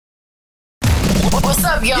What's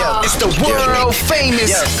up, y'all? It's the world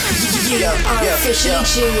famous. You are officially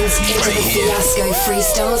tuned into the Fiasco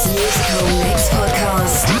Freestyles Musical Mix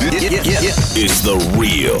Podcast. It's the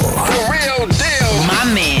real deal. My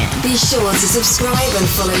man. Be sure to subscribe and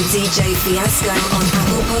follow DJ Fiasco on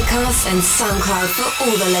Apple Podcasts and SoundCloud for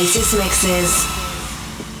all the latest mixes.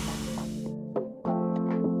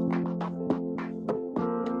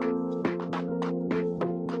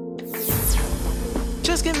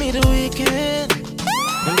 Just give me the weekend,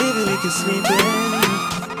 and baby we can sleep in.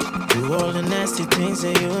 Do all the nasty things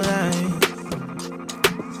that you like.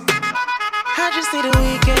 I just need a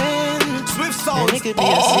weekend, and it could be a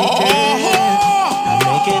secret. I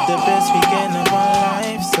make it the best weekend of my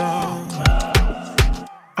life, so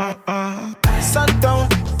Sundown,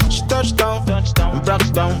 she touched down,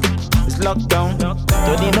 broke down, it's locked down.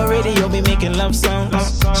 Don't need no radio, be making love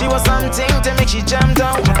songs. She was something to make she jam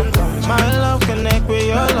down. My love connect with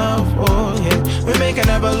your love, oh yeah. We make an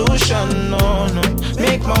evolution, no.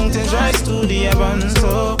 Make mountains rise to the heavens,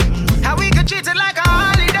 oh. How we could treat it like a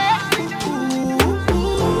holiday.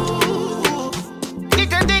 You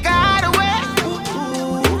can take her heart away.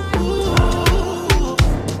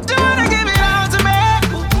 Do you wanna give it all to me?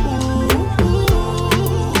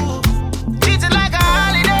 Treat it like a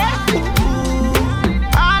holiday.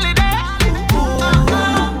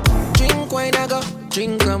 Drink wine, I go.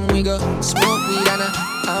 Drink we go, smoke weed and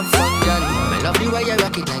have fun, girl. I love the way you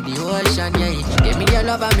rock it like the ocean, yeah. Give me your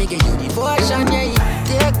love and me give you devotion, yeah.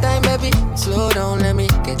 Take time, baby, slow down, let me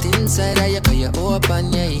get inside of you, cause you're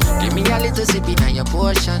open, yeah. Give me a little sippy on your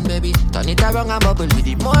portion, baby. Turn it around and bubble with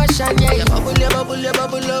emotion, yeah. You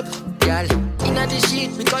bubble up, girl. Inna the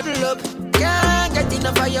sheet, we cuddle up. Can't get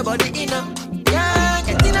enough of your body, enough. Can't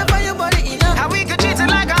get enough of your body, enough. How we could treat it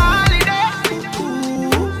like a holiday.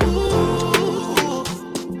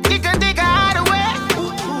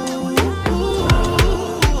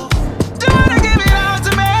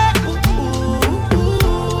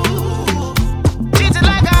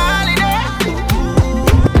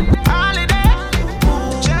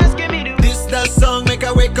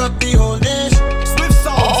 Wake up the whole nation. Swift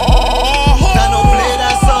songs. I don't play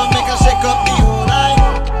that song, make her shake up the whole night.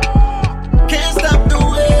 Can't stop the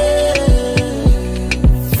way.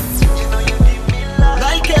 You know you give me life.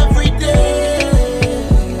 Like every day.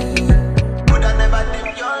 Would I never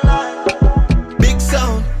live your life? Big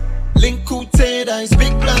sound, link Kute, that's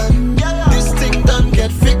big plan. This thing done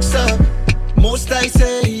get fixed up. Most I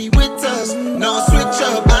say he with us. Now switch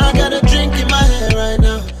up. I got a drink in my hand right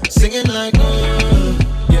now, singing like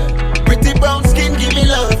brown skin, give me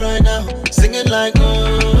love right now. Singing like,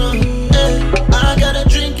 yeah. I got a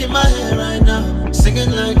drink in my hand right now.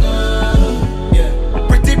 Singing like, yeah.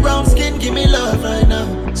 Pretty brown skin, give me love right now.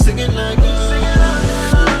 Singing like,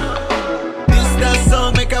 This that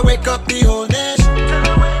song make her wake up the whole nation.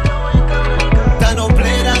 I don't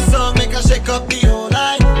play that song, make her shake up the whole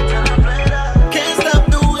night. Can't stop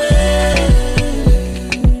the way.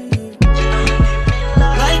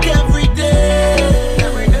 Like every day.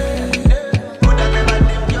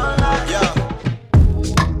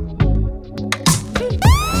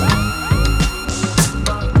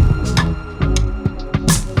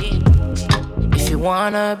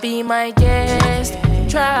 Wanna be my guest,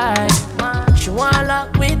 try. She wanna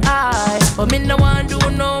lock with I, but me no want do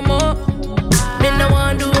no more. Me no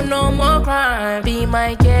want do no more crime. Be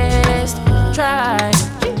my guest, try.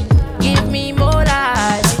 Give me more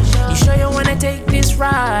life. You sure you wanna take this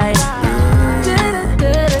ride?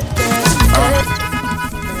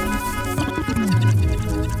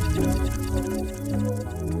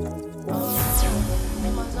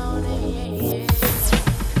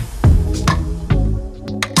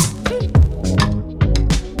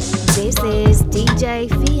 This is DJ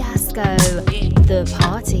Fiasco, the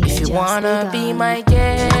party. If you wanna be my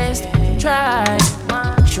guest, try.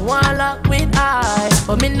 She wanna lock with I,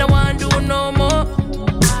 but me no want do no more.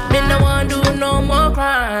 Me no want do no more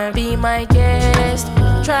crime. Be my guest,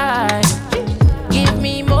 try. Give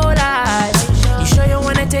me more life. You sure you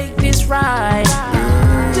wanna take this ride?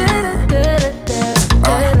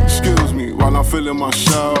 Excuse me while I'm feeling my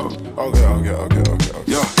show. Okay.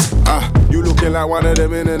 Yeah, you looking like one of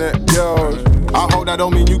them internet girls. I hope that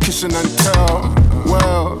don't mean you kissing and tell.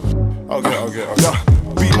 Well, okay. Yeah,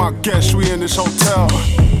 be my guest, we in this hotel.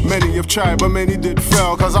 Many have tried, but many did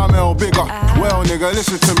fail. Cause I'm L bigger. Well, nigga,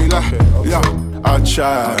 listen to me like, yeah, I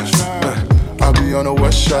tried. I be on the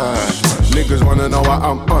west side. Niggas wanna know why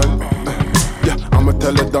I'm on. Yeah, I'ma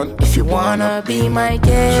tell her done. If you wanna be my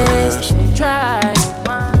guest, try.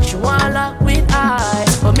 She wanna lock with I,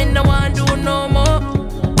 but me no want do no more.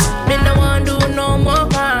 Me no want do no more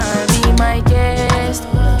crime. Be my guest,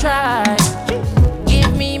 try.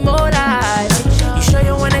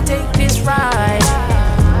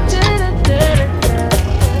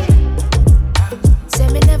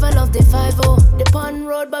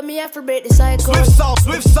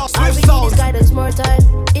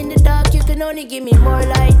 only give me more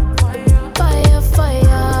light. Fire,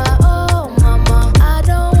 fire, oh mama. I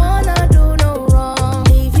don't wanna do no wrong.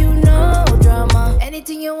 Leave you no drama.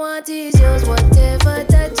 Anything you want is yours, whatever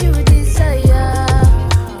that you desire.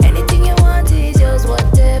 Anything you want is yours,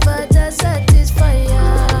 whatever that satisfy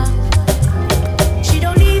ya. She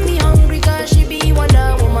don't leave me hungry cause she be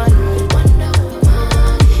Wonder Woman. Wonder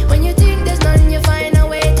Woman. When you think there's none, you find a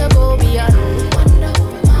way to go beyond. Wonder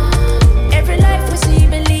Woman. Every life we see,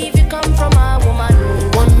 believe you come from a woman.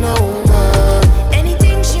 Wonder Woman.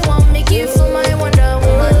 Anything she want me give for my Wonder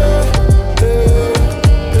Woman.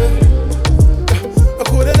 I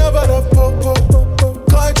couldn't never love Popo.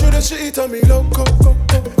 Call through the city, tell me loco.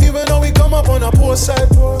 Even though we come up on a poor side,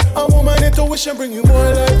 a woman intuition bring you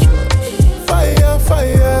more light. Fire,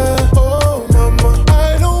 fire, oh mama.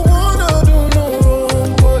 I don't wanna do no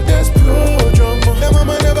wrong, but there's pure drama. Your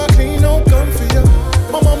mama never clean no gun for you.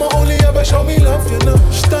 My mama only ever show me love, you know.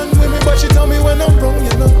 She stand with me, but she tell me when I'm wrong,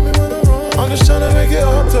 you know. I'm just tryna make it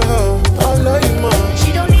up to her. I love you, mom.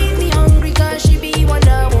 She don't leave me hungry cause she be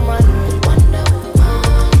Wonder Woman. Wonder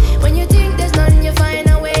Woman. When you think there's none, you find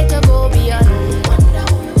a way to go beyond. Wonder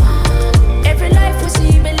Woman. Every life we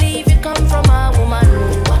see, believe it come from a woman.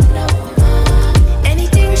 Wonder Woman.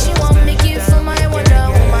 Anything she want me give for my Wonder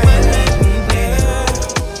Woman.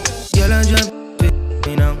 Girl, I drop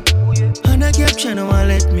me now. And I kept trying to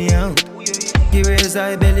let me out. The raise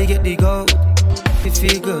I barely get the gold. It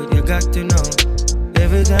feel good, you got to know.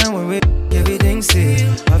 Every time we're with, everything's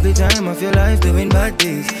safe. Half the time of your life doing bad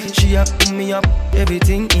days. She up, put me up,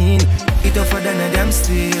 everything in. It tougher than a damn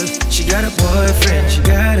steel. She got a boyfriend, she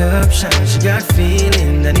got options. She got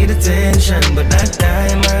feelings, I need attention. But that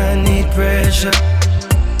time I need pressure.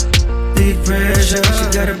 Need pressure. She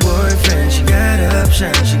got a boyfriend, she got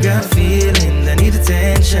options. She got feelings, I need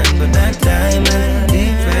attention. But that time I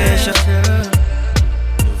need pressure.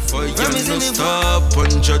 Fire no stop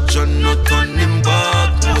and judge and not turning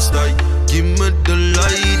back. Most I give me the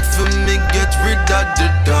light for me get rid of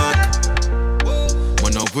the dark.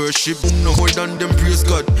 Man I worship no more than them praise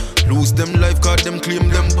God. Lose them life cause them claim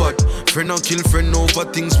them bad. Friend and kill friend over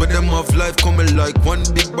things where them have life coming like one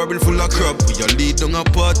big barrel full of crap. We are lead on a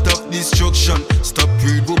part of destruction. Stop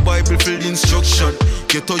read with Bible for the instruction.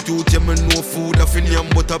 Get a youth, yeah me no food off in yam,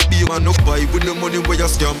 but a beer and no buy with the money where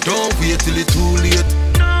you scam. Don't wait till it's too late.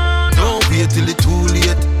 Don't wait till it's too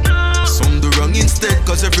late. Some do wrong instead,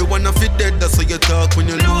 cause everyone of it dead. That's how you talk when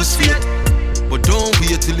you lose faith. But don't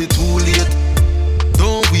wait till it's too late.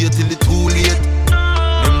 Don't wait till it's too late.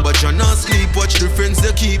 Remember you not sleep, watch the friends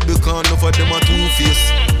they keep. Because none of them are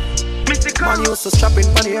two-faced. Man used to strapping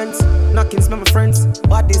for the ends. Knockings with my friends.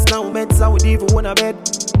 Bodies now meds, I would even want a bed.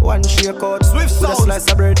 One shake out with a slice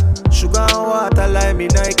of bread. Sugar and water, lime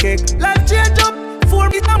in a cake. Life change up, 4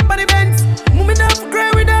 feet up on the bends. Moving up grey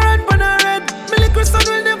with a red pan a red. Me liquor son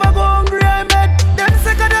will never go hungry, I bet. Them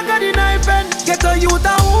second I got the knife and get a youth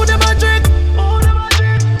and who them a drink.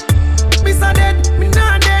 Me so dead, me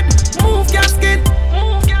not dead. Move casket.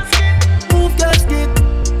 Move casket.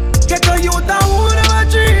 Get a youth and who them a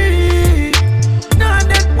drink. Not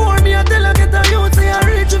dead poor, me a tell her get a youth say I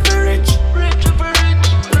rich if you rich.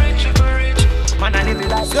 Man I live it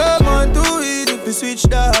like some man too easy if you switch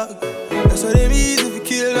dog. That's what them easy if you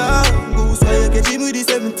kill dog. Goose why you catch him with the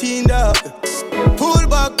 17 dog. Pull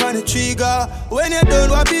back on the trigger. When you done,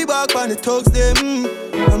 what be back on the thugs them.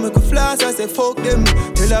 I make a flash, I say fuck them.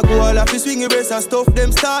 Till I go all off, you swing your brace and stuff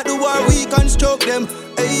them. Start the war, we construct them.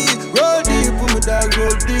 Hey, roll deep, put my dog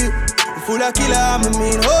roll deep. Full of killer, I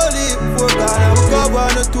mean holy. For God, I will go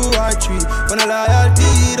 1 or 2 or 3. When a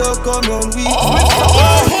loyalty don't come on, we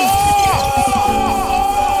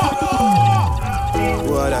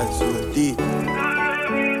Boy, that's so deep.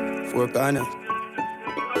 For Ghana.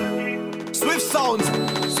 Swift sounds.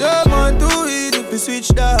 Some man too easy if you switch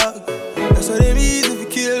dog. That's what them easy if you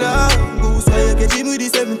kill dog. Goose why you catch him with the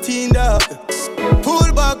 17 dog.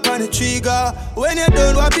 Pull back on the trigger. When you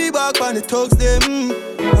done, what be back on the thugs them.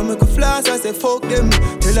 I make a flash, I say fuck them.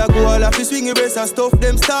 Till I go all off, you swing your brace and stuff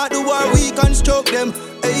them. Start the war, we construct them.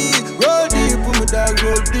 Hey, roll deep, put my dog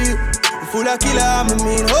roll deep. Full of killer, I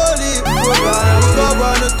mean holy. For God, I will go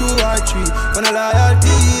 1 or 2 or 3. When a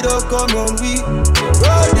loyalty don't come on, we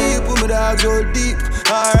roll deep, put my dogs roll deep.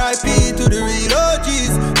 R.I.P. to the real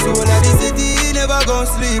OGs. So when I the city, never gon'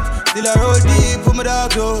 sleep. Still I roll deep, put my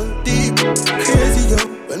dogs roll deep. Crazy yo,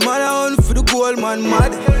 when man I hunt for the gold, man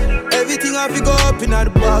mad. Everything I fi go up in the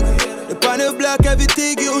bag. The panel black,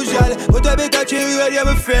 everything usual. But I better treat you ready,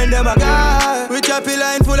 my friend, them a guy. We choppy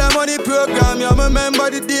line full of money program. You remember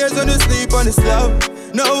the days when you sleep on the slab.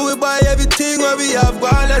 Now we buy everything where we have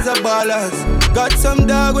ballers and ballers. Got some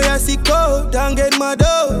dog where I sick out and get mad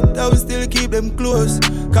out. I will still keep them close.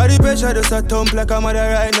 Cause the pressure just a thump like a mother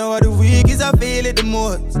right now. The weak is I feel it the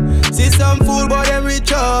most. See some fool but them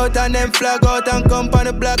reach out and them flag out and come on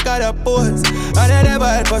the black of the post. And they never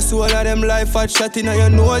help a soul of them life fat shot in your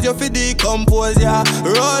nose. You feel decompose, yeah.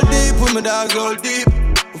 Roll deep with my dogs, roll deep.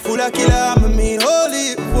 Full of killer, I mean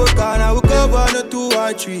holy. Work on and we cover no 2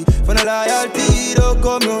 or 3. For no loyalty, don't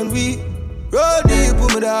come on we. Roll deep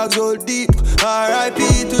with my dogs, roll deep. R.I.P.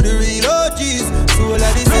 to the real OGs. Soul of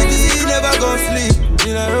the city, never gon' sleep.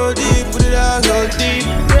 You know, roll deep with the dogs, roll deep.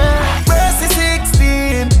 Mercy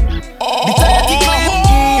 16, the 30 clip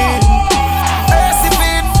key. Mercy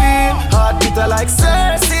 15, heart beater like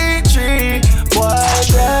Cersei tree. Boy,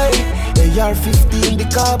 they AR-15, the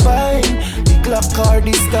carbine. The clock card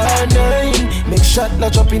is star 9. Make shot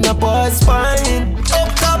not drop in a boy's spine.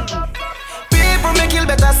 Up top. People me kill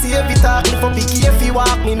better save it up. If I picky if you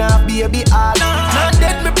walk me now baby hard. Not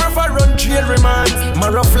dead me prefer run trail remand.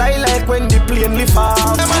 Marrow fly like when the plane lift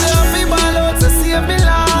off. Them a love me ball out to save me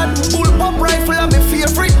land. Bull pop rifle and me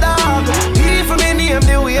favorite dog. Evil me name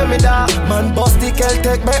the way me dog. Man bust the kel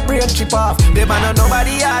take my brain chip off. Them a no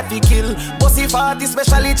nobody hard to kill. Pussy 40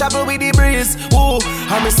 specially trouble with the breeze. Ooh,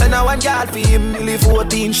 and me send a one yard for him. Nearly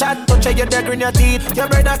 14 shot touch your dead in your teeth. Your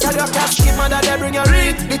brother tell your cash keep mother they bring your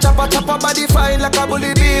read. The chopper body fine like a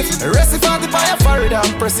bully beef. Rest if the fire for it,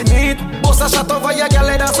 I'm pressing it. Bust a shot over your girl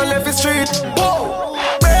and on left street. Whoa!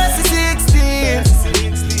 Mercy 16,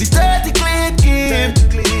 the 30 clean game.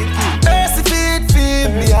 Mercy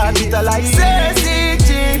 15, me heart beat like Cersei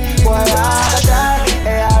G. Boy, I got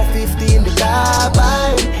AR-15, the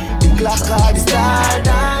carbine. The Glock card is star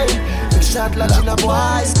 9. Big shot like in a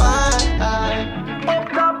boy's spine.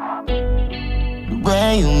 The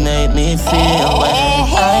way you make me feel when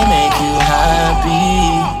I make you happy,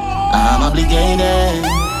 I'm obligated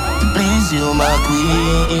to please you, my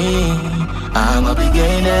queen. I'm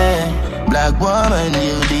obligated. Black woman,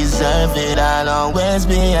 you deserve it. I'll always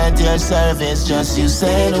be at your service. Just you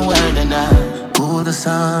say the word and I cool the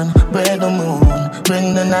sun, break the moon,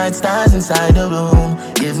 bring the night stars inside the room.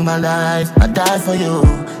 Give my life, I die for you.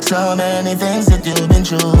 So many things that you've been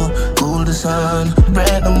through. Cool the sun,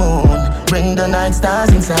 break the moon, bring the night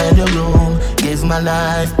stars inside your room. Give my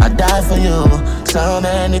life, I die for you. So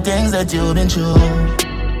many things that you've been through.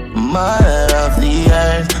 Mother of the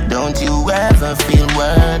earth, don't you ever feel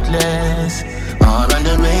worthless or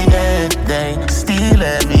underrated? They steal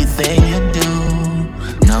everything you do.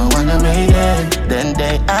 No underrated, then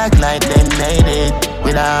they act like they made it.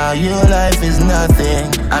 Without you, life is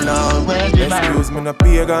nothing. I'll always be back. Excuse me, no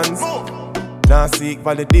pagans. Now seek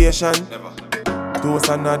validation, toast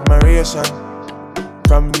and admiration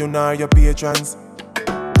from you nor your patrons.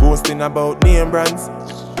 Ghosting about name brands,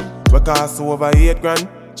 we cost over 8 grand.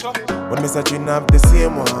 When me searching up the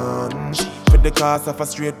same one for the cost of a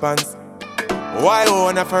straight pants. Why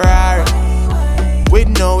own a Ferrari with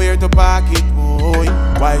nowhere to park it, boy?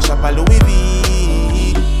 Why shop a Louis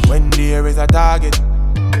V when there is a target?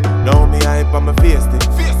 Now me hype on my face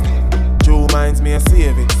it. True minds me a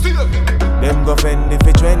save it. Them go fend if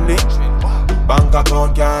it trendy. Bank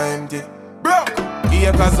account can't empty.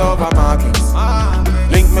 Acres over markets.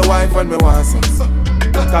 Link me wife when me want some.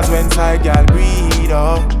 Cause when side girl breed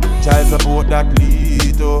up, child support that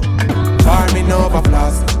lead up. Farming over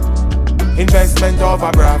plastic, investment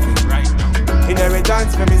over profit.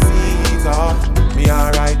 Inheritance for me seeds up. Me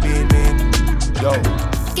alright being in. Yo.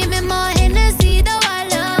 Give me more Hennessy, though I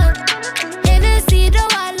love. Hennessy, though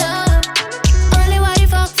I love. Only what the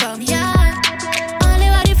fuck from ya. Only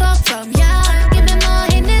what the fuck from ya. Give me more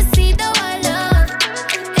Hennessy, though I love.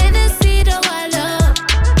 Hennessy, though I love.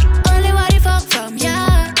 Only what the fuck from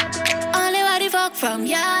ya. Only what the fuck from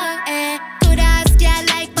ya. Eh. Good ass girl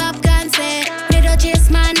like popcorn say. They don't chase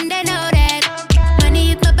man, they know that. Money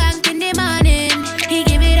hit my bank in the morning. He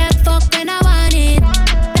give me that fuck when I want it.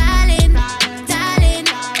 Darling, darling,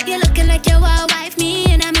 you're looking like you will wife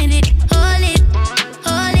me in a minute. Hold it,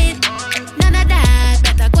 none of that,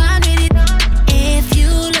 better go on with it. If you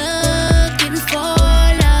looking for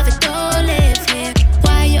love, it don't live here.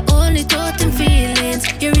 Why you only talking feelings?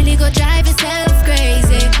 You really go drive yourself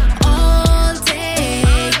crazy all day.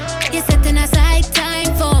 You're setting aside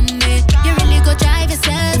time for me. You really go drive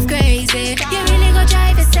yourself crazy. You really go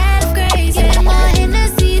drive yourself crazy. Give me more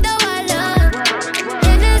Hennessy, though I love.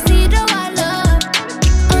 Hennessy, though I love.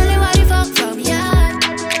 Only what the fuck from ya.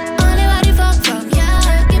 Only what the fuck from ya.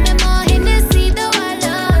 Give me more Hennessy, though I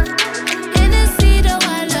love. Hennessy, though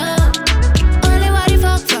I love. Only what the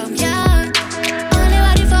fuck from ya. Only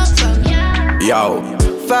what the fuck from ya. Yo,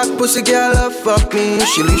 fat pussy girl a fuck me.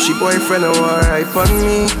 She leave she boyfriend and want hype on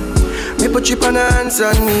me. Me put chip on her hands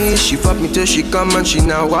and knees. She fuck me till she come and she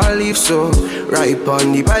now wanna leave. So right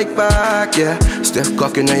on the bike back, yeah. Steph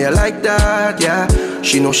cocking and you like that, yeah.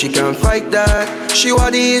 She know she can't fight that. She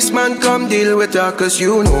want the East man come deal with her. Cause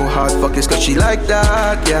you know hard fuck is cause she like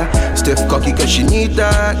that, yeah. Steph cocky cause she need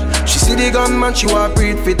that. She see the gun man, she want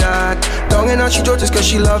breathe for that. Down in her she judges cause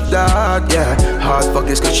she love that, yeah. Hard fuck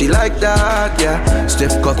is cause she like that, yeah.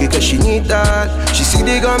 Steph cocky cause she need that. She see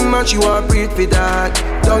the gun man, she want breathe for that.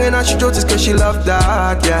 Down in her she judges cause she love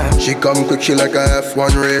that, yeah. She come quick, she like a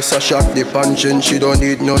F1 racer. Shot the punch and she don't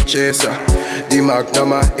need no chaser. The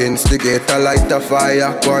Magnum instigator, light a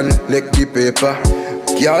fire, gun, lick the paper.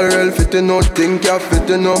 Girl real fitting out, think you're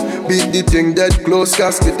fitting up. Beat the thing dead close,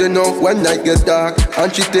 casket enough. When night get dark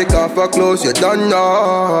and she take off her clothes, you don't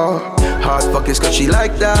know. Hard fuck is cause she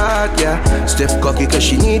like that, yeah. Stiff cocky cause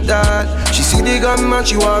she need that. She see the gun man,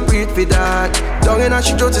 she want breathe for that. Down in her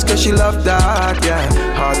she judges cause she love that, yeah.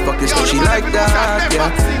 Hard fuck is cause she like that,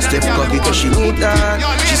 yeah. Stiff cocky cause she need that.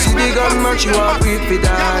 She see the gun man, she want breathe for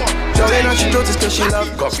that. Down in her she judges cause she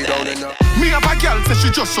love cocky down in her. Me have a girl say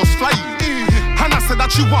she just fly. And I said that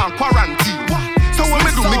she want quarantine. So when me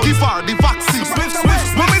do me give her the vaccine.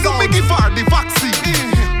 When me do me give her the vaccine.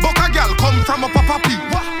 But a girl come from a papa pee.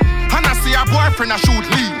 And I see her boyfriend a shoot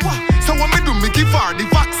leave. So when me do me give her the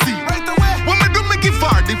vaccine. When me do me give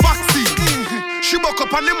her the vaccine. She buck up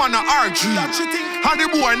on him on a RG. And the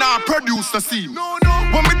boy now produce the scene.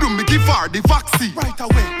 When me do me give her the vaccine.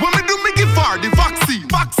 When me do me give her the vaccine.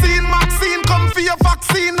 Vaccine, come for your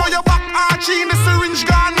vaccine. Now your back arching, the syringe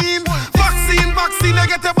gone in. Vaccine, I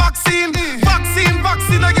get a vaccine.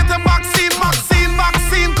 Vaccine, I get a vaccine.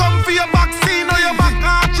 Vaccine, come for your vaccine. Now your back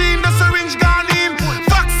arching, the syringe gone in.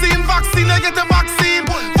 Vaccine, I get a vaccine.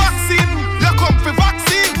 Vaccine, you come for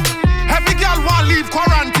vaccine. Every girl want leave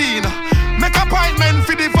quarantine. Make appointment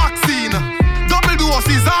for the vaccine. Double dose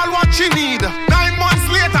is all what she need. 9 months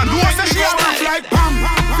later, no say she a rough like Pam.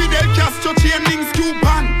 Fidel Castro chainings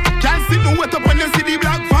Cuban. Can't sit no wet up when you see the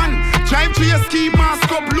black van. Drive to your ski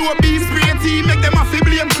mask up, low beam spray team. Make them a fi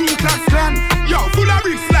blame Ku Klux Klan. Yo, full of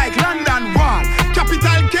bricks like London Wall.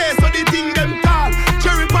 Capital K, so the thing them tall.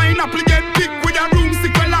 Cherry pineapple get big with a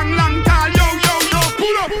broomstick a long tall. Yo,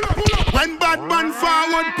 pull up. When bad man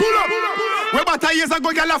forward, pull up. Where about a years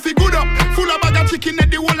ago, girl a fi good up. Full of bag of chicken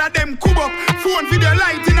and the whole of them cub up. Phone video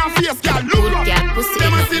light in her face, girl look up.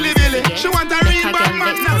 Them a silly billy. She want a real bad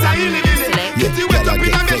man, not a hilly billy. Get you wet up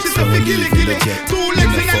in a bed, she say fi gilly. 2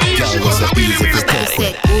 legs in a knee, she goes a willy willy. Style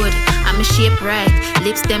set good, I'm a shape right.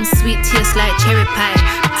 Lips them sweet, taste like cherry pie.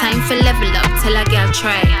 Time for level up, tell a girl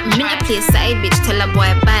try. Me a play side bitch, tell a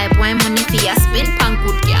boy buy. Boy money for ya spin pan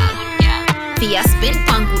good girl. For ya spin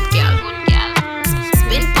pan good girl.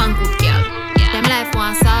 Spin pan good girl. Them life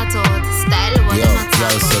want sort out, style what them a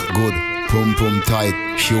talk about. Set good, pum tight.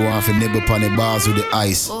 She want to nibble pon the bars with the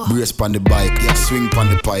ice. Brace pon the bike, swing pon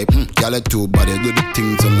the pipe. Girl it too body, do the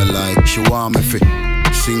things on me like. She want me fit,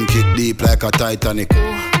 sink it deep like a Titanic.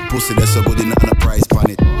 Pussy that's so good enough on a price pon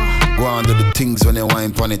it. Go on do the things when you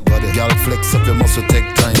wine pon it. Girl flex up your muscle, take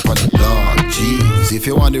time pon it. Lord jeez, if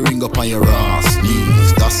you want the ring up on your ass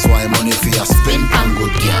knees, that's why money for your spin pon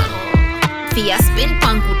good girl. For your spin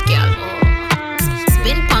pon good girl.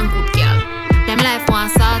 Spin pan good girl. Them life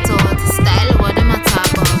want sort out. Style what them a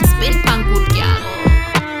talk about. Spin pan good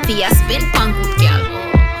girl. For your spin pan good girl.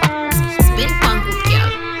 Spin pan good girl.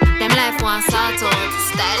 Them life want sort out.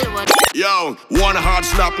 Style what. Yo, one hard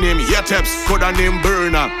slap name Yeteps. Coulda name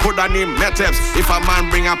Burner, coulda name Meteps. If a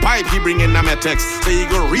man bring a pipe, he bring in a Metex. So you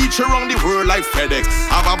go reach around the world like FedEx.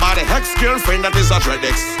 Have a body hex girlfriend that is a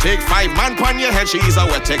Dreadex. Take 5 man pon your head, she is a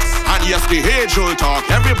Wetex. And yes, the age old talk.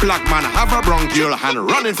 Every black man have a bronchial and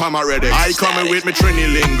running from a Redex. I coming with me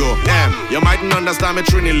Trini lingo. You mightn't understand me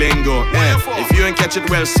Trini lingo. If you ain't catch it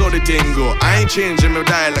well, so the tingo. I ain't changing my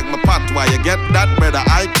dialect, my patois. You get that, brother?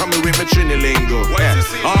 I coming with me Trini lingo.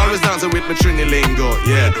 Always dancing with me Trini lingo,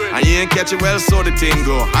 and you ain't catch it well, so the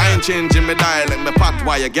tingo. I ain't changing my dialect, my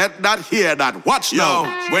patois. You get that, hear that, watch now.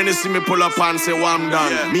 When you see me pull up and say, well, I'm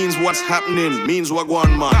done, means what's happening, means what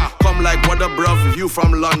going man. Come like what a bruv if you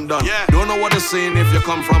from London. Don't know what you're saying if you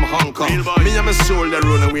come from Hong Kong. Me and my soul, they're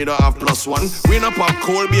rolling, we don't have +1. We not pop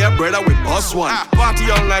cold beer, brother, we bust one. Party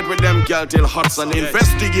all night with them girl till Hudson.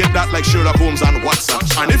 Investigate that like Sherlock Holmes and Watson.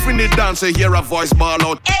 And if we need dance, hear a voice ball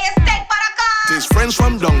out. His friends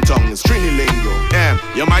from downtown, it's Trini lingo.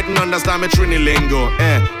 You mightn't understand me Trini lingo.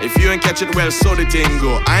 If you ain't catch it well, so the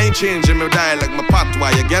tingo. I ain't changing my dialect, my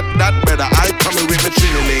patois. You get that, brother? I coming with me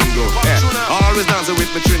Trini lingo. Always dancing with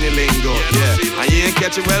me Trini lingo. And you ain't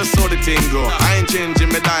catch it well, so the tingo. I ain't changing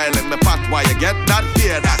my dialect, my patois. You get that,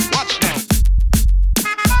 hear that, watch that.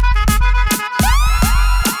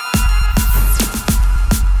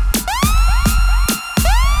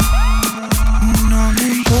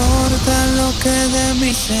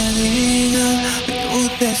 ni se diga, vive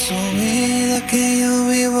usted su vida, que yo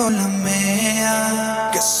vivo la mía.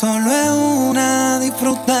 Que solo es una,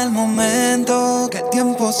 disfruta el momento, que el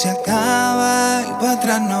tiempo se acaba y para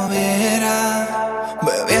atrás no viera.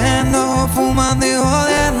 Bebiendo, fumando y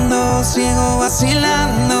jodiendo, sigo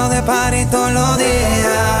vacilando de party todos los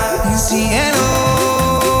días. Cielo.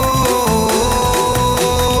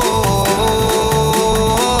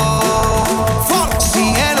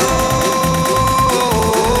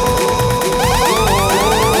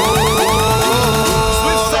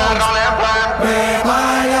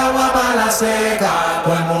 Seca,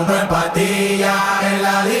 todo el mundo en patilla en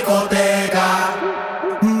la discoteca.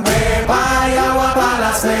 Pepa y agua para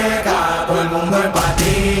la seca, todo el mundo en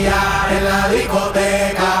patilla en la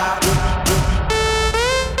discoteca.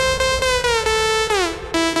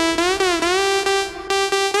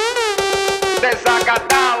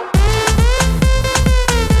 Desacatao.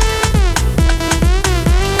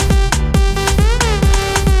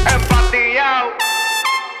 Empatillao.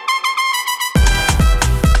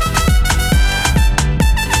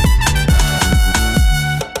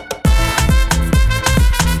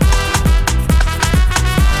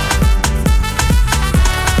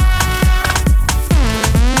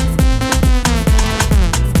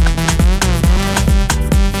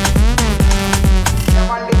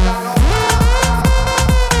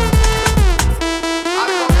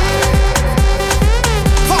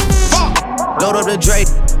 Load up the Drake,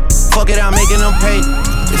 fuck it, I'm making them pay.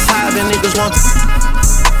 It's higher than niggas want.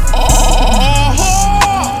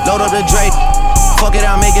 Load up the Drake, fuck it,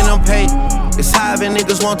 I'm making them pay. It's higher than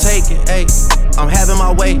niggas won't take it. Ayy, I'm having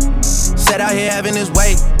my way. Set out here having his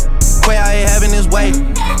way. Quay out here having his way.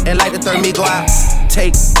 And like the third me go out,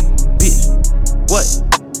 take, bitch. What?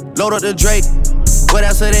 Load up the Drake, what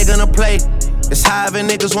else are they gonna play? It's higher than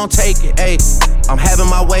niggas won't take it. Ayy, I'm having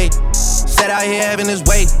my way. Set out here having his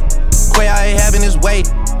way. Quay out here having his way.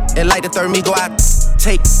 And like the third me go out,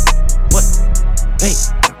 take, what? Hey,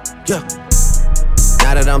 yeah.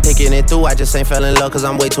 Now that I'm picking it through, I just ain't fell in love cause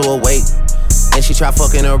I'm way too awake. And she try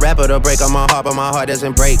fucking a rapper to break on my heart, but my heart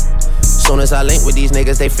doesn't break. Soon as I link with these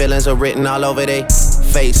niggas, they feelings are written all over they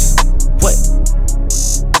face. What?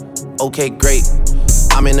 Okay, great.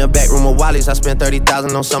 I'm in the back room of Wally's, I spent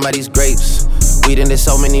 30,000 on somebody's grapes. We done did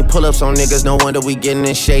so many pull-ups on niggas, no wonder we getting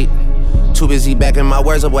in shape. Too busy backing my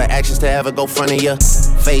words up with actions to ever go front of your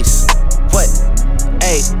face. What?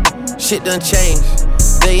 Ayy, shit done changed.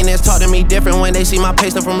 Billionaires talk to me different when they see my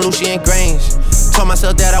paste up from Lucian Grange. Told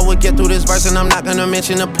myself that I would get through this verse and I'm not gonna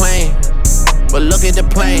mention the plane. But look at the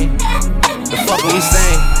plane. The fuck are we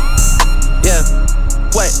saying? Yeah,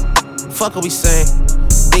 what? Fuck are we saying?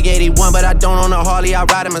 Big 81, but I don't own a Harley. I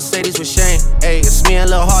ride a Mercedes with Shane. Ayy, it's me and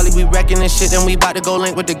Lil Harley. We wrecking this shit, then we bout to go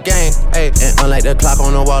link with the gang. Ayy, and unlike the clock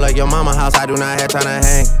on the wall of your mama house, I do not have time to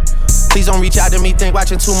hang. Please don't reach out to me, think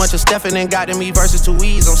watching too much of Stephen and got to me versus too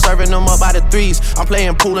easy. I'm serving them up by the threes. I'm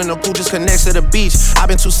playing pool and the pool just connects to the beach. I've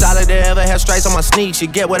been too solid to ever have stripes on my sneaks. You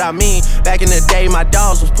get what I mean? Back in the day, my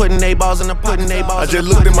dogs was putting they balls in the putting they balls. I just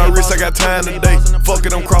looked at my wrist, I got time today. Fuck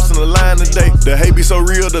it, I'm crossing the line today. The hate be so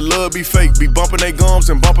real, the love be fake. Be bumping they gums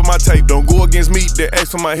and bumping my tape. Don't go against me, they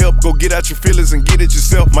ask for my help. Go get out your feelings and get it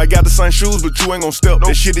yourself. Might got the same shoes, but you ain't gon' step.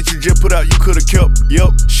 That shit that you just put out, you could've kept.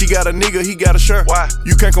 Yup, she got a nigga, he got a shirt. Why?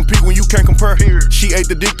 You can't compete when you can't compare. She ate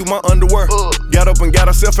the dick through my underwear. Got up and got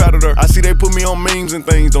herself out of there. I see they put me on memes and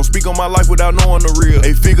things. Don't speak on my life without knowing the real.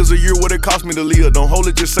 8 figures a year, what it cost me to live. Don't hold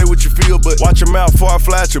it, just say what you feel. But watch your mouth before I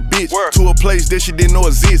fly at your bitch. To a place that she didn't know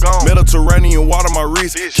exist. Mediterranean water my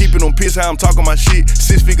wrist. Keeping them pissed how I'm talking my shit.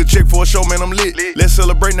 6-figure check for a show, man, I'm lit. Let's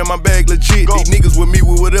celebrate, now my bag legit. These niggas with me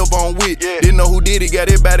with whatever I'm with. Didn't know who did it, got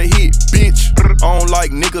everybody hit. Bitch, I don't like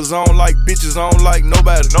niggas, I don't like bitches, I don't like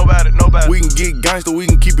nobody. We can get gangster, we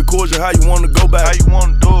can keep it cordial. How you wanna go back? How you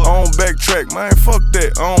wanna do it? I don't backtrack, man, fuck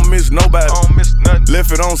that. I don't miss nobody. I don't miss nothing.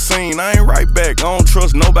 Left it on scene, I ain't right back. I don't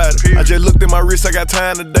trust nobody. I just looked at my wrist, I got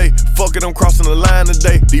time today. Fuck it, I'm crossing the line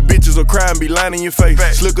today. These bitches will cry and be lying in your face.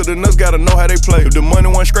 Slicker than us, gotta know how they play. If the money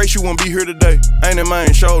went straight, she wouldn't be here today. Ain't it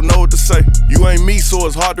mine, sure know what to say. You ain't me, so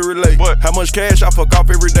it's hard to relate. What? How much cash I fuck off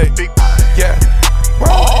every day? Yeah.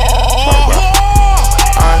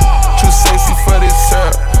 I'm too sexy for this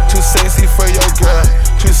syrup. Too sexy for your girl.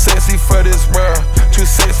 Too sexy for this world. Too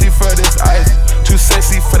sexy for this ice. Too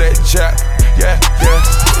sexy for that jack. Yeah, yeah.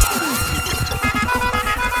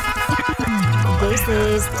 This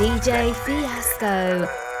is DJ Fiasco.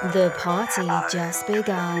 The party just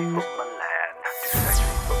begun.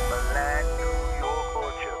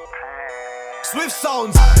 Swift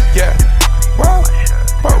sounds. Yeah. Wow.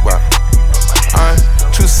 I'm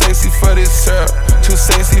too sexy for this syrup. Too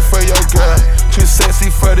sexy for your girl. Too sexy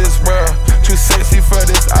for this world. Too sexy for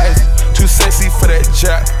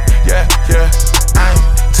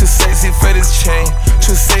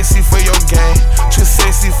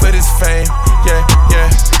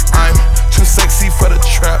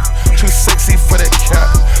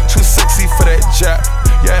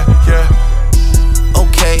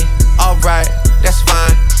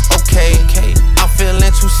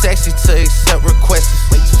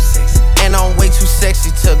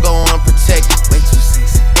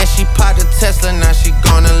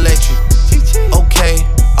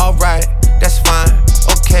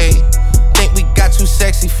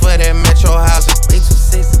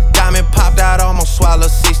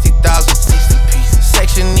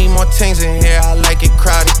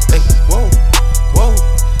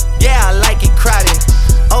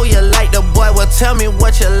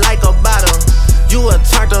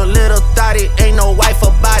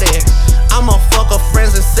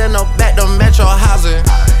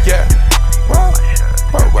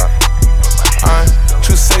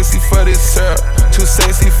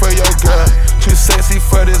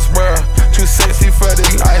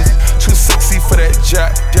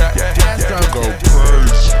Jack, go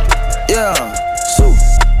crazy. Yeah,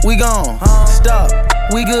 we gone. Stop,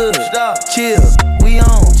 we good. Chill, we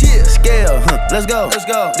on. Scale, let's go.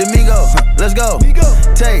 Domingo, let's go.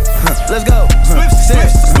 Take, let's go.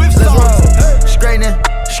 Set, let's roll. Straightening.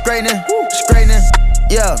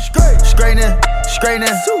 Yeah, straightening.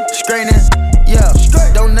 Yeah,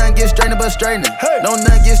 don't nothing get strained but straightening. Don't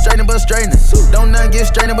nothing get strained but straightening. Don't nothing get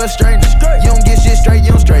strained but straightening. You don't get shit straight,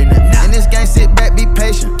 you don't straighten it. In this game, sit back, be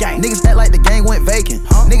patient. Niggas act like the game went vacant.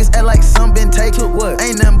 Niggas act like some been taken. What?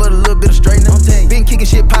 Ain't nothing but a little bit of straightening. Been kicking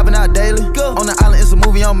shit popping out daily. On the island, it's a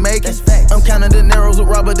movie I'm making. I'm counting the narrows with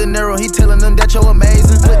Robert De Niro. He telling them that you're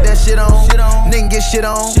amazing. Put that shit on. Nigga get shit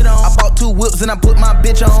on. I bought 2 whips and I put my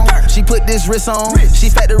bitch on. She put this wrist on. She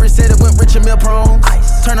factory said it went rich and meal prone.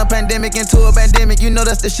 Turn a pandemic into a pandemic. You know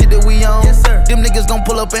that's the shit that we on. Yes, sir. Them niggas gon'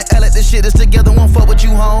 pull up and L at this shit is together. Won't fuck with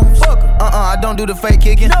you, homes. I don't do the fake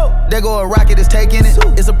kicking. No. There go a rocket, is taking it.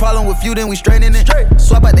 It's a problem with you, then we straightening it.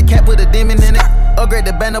 Swap out the cap, put a demon in it. Upgrade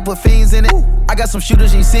the band up, put fiends in it. I got some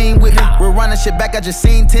shooters you ain't seen with me. We're running shit back, I just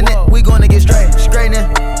seen tenant. We gonna get straight. Straightening.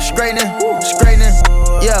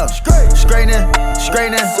 Yeah. Straightening.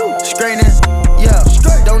 Yeah.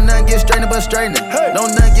 Don't nothing get strained but straightening.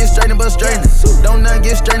 Don't nothing get strained but straightening. Don't nothing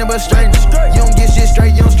get strained but straightening. You don't get shit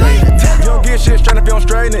straight, you don't straighten it. You don't get shit straight if you don't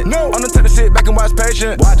straighten it. No. I'm the type to sit back and watch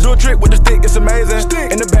patient. Do a trick with the stick, it's amazing.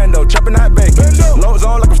 In the bando, chopping hot bacon. Loads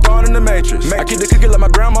on like I'm starring in the Matrix. I keep the cookie like my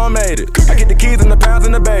grandma made it. I get the keys and the pounds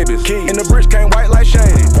and the babies. In the bridge came white like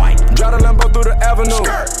shady. Drive the Lambo through the avenue.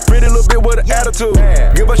 Pretty little bit with an attitude.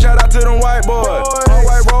 Give a shout out to them white boys. All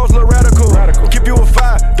white rolls look radical. Keep you a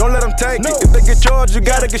 5, don't let them take it. If they get charged, you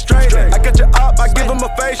gotta get straight. I got your op, I give them a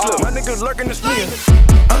facelift. My niggas lurking the street.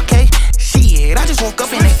 Okay, shit, I just woke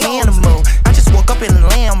up in an animal. I just woke up in a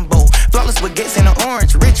Lambo. Flawless baguettes and an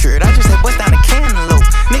orange Richard. I just had bust down a cantaloupe.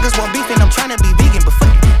 Niggas want beef and I'm tryna be vegan, but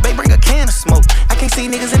fuck it, they bring a can of smoke. I can't see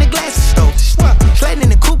niggas in the glasses stove. Sliding in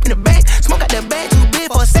the coupe in the back. Smoke out that bag too big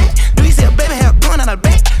for a sack. Do you see a baby hair growing out of the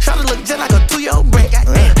back? Shawty look just like a 2-year-old brat.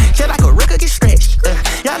 Just like a record get stretched.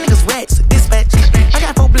 Y'all niggas rats, dispatch. I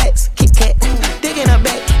got 4 blacks, Kit Kat. Digging her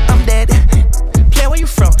back, I'm dead. Play where you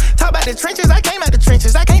from? Talk about the trenches, I came out the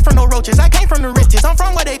trenches. I came from no roaches, I came from the riches. I'm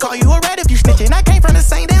from where they call you a rat if you snitching. I came from the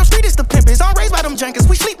same damn street as the pimpers. I'm raised by them junkers,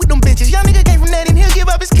 we sleep with them bitches. Young nigga came from that and he'll give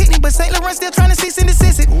up his kidney, but St. Laurent still trying to cease and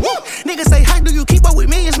desist it. Niggas say, how do you keep up with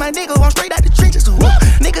millions, my nigga? I'm straight out the trenches.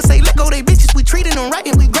 Niggas say, let go they bitches, we treating them right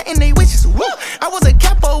and we granting they wishes. I was a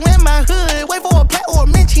capo in my hood, wait for a plat or a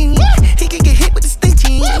mention. He can get hit with the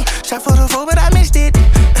stinching. Shot for the 4, but I missed it.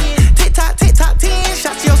 Tick-tock, 10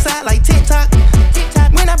 shots to your side like tick-tock.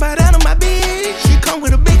 When I bow down on my bitch, she come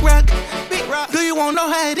with a big rock. Do you wanna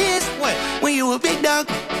know how it is? When you a big dog,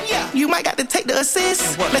 you might got to take the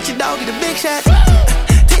assist. Let your dog get a big shot.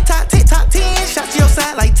 Tick-tock, 10 shots to your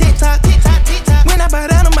side like tick-tock. When I bow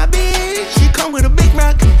down on my bitch, she come with a big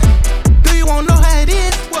rock. Do you wanna know how it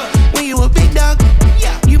is? When you a big dog,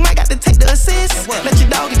 you might got to take the assist. Let your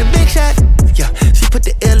dog get a big shot. Yeah, she put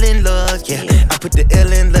the L in love, yeah. I put the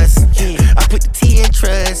L in lust, yeah. I put the T in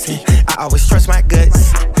trust, yeah. I always trust my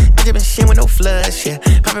guts. I just been shit with no flush, yeah.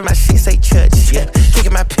 Popping my shit, say church, yeah.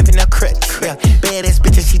 Kicking my pimp in her crutch, yeah. Badass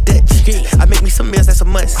bitch and she Dutch, I make me some meals, that's a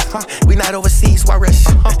must. We not overseas, why rush?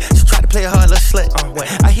 She tried to play a hard little slut.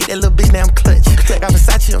 I hit that little bitch, now I'm clutch. Got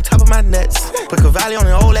Versace on top of my nuts. Put Cavalli on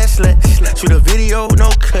the old ass slut. Shoot a video,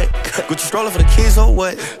 no cut. Gucci stroller for the kids or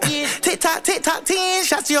what? Tick-tock, 10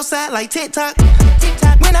 shots to your side like tick-tock.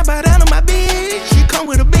 When I bow down on my bitch, she come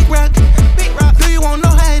with a big rock. Do you wanna know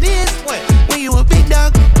how it is? When you a big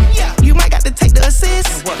dog, you might got to take the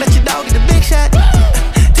assist. Let your dog get a big shot.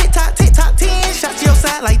 Tick-tock, 10 shots to your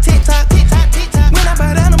side like tick-tock. When I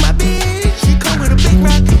bow down on my bitch, she come with a big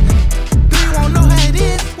rock. Do you wanna know how it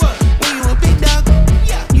is? When you a big dog,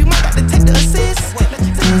 you might got to take the assist.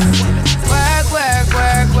 Work, work,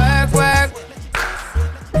 work, work, work.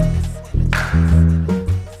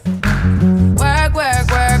 Work, work,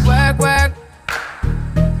 work, work, work.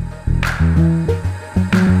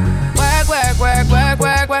 Work, work, work, work,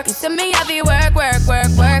 work, work. You see me heavy work, work,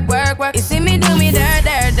 work, work, work, work. You see me do me dirt,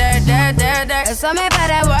 dirt, dirt, dirt, dirt, dirt. You saw me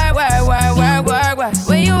better work, work, work, work, work, work.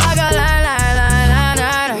 When you walk a line, line, line, line,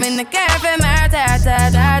 line. I'm in the cafe, my ta, ta,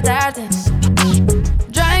 ta, ta, ta.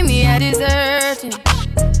 Drive me a deserting.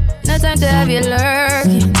 No time to have you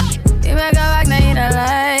lurking. You make a walk, now you don't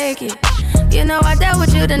like it. You know I dealt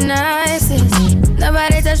with you the nicest.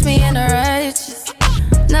 Nobody touched me in the righteous.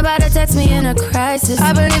 Nobody text me in a crisis.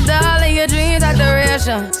 I believe that all of your dreams are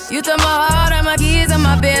duration. You took my heart and my keys and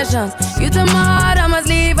my patience. You took my heart, I must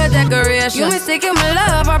leave a decoration. You mistaken my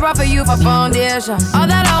love, I brought for you for foundation. All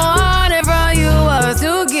that I wanted from you was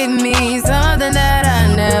to give me something that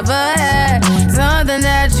I never had, something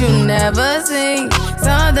that you never seen,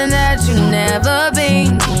 something that you never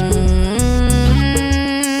been.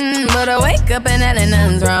 But I wake up and that ain't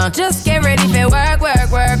nothing's wrong. Just get ready for work, work,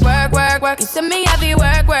 work, work, work, work. You see me, I be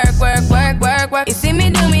work, work, work, work, work, work. You see me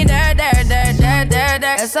do me dirt, dirt, dirt, dirt, dirt,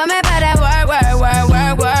 dirt. There's something about that work, work, work,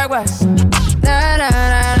 work, work, work. Na na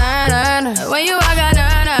na na na na. When you walk out,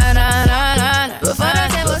 na na na na na. Before the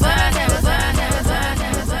table, before the table, before the table, before the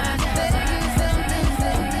table.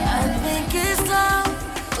 I think it's time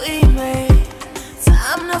we made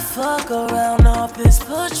time to fuck around off this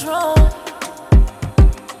Patron.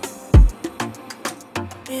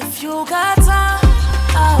 If you got time,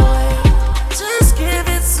 I'll wait. Just give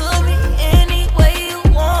it to me any way you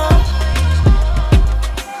want.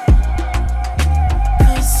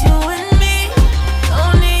 'Cause you and me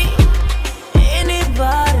don't need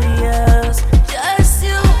anybody else. Just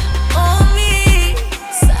you on me.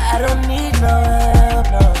 So I don't need no help,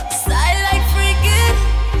 no. So I like freaking.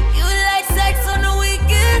 You like sex on the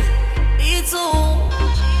weekend. Me too.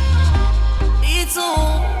 Me too.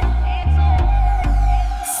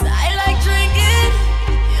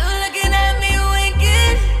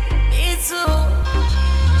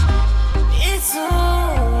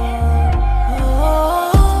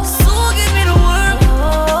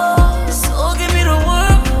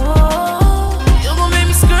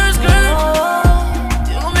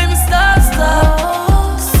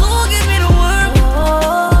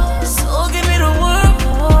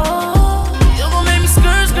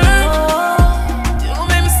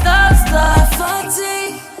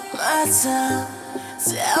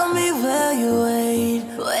 Tell me where you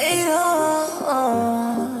wait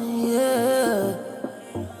on, yeah.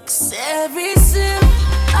 'Cause every sip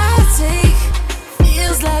I take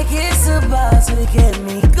feels like it's about to get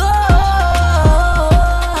me going.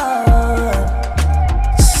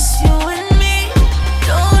 Just you and me,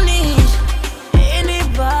 don't need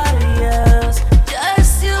anybody else.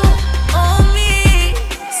 Just you on me,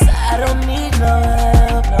 so I don't need no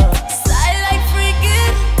help, no. So I like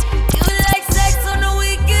freaking.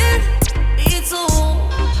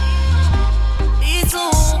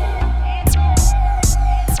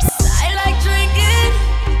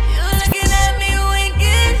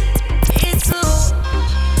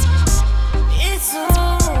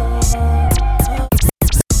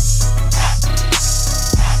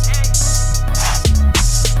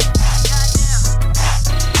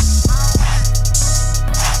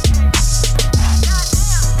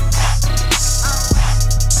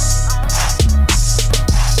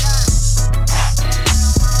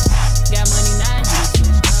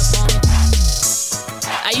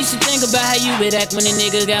 But act when a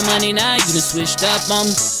nigga got money, now you done switched up on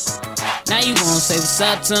me. Now you wanna say what's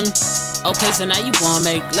up to me. Okay, so now you wanna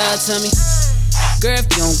make love to me. Girl, if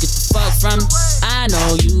you don't get the fuck from me, I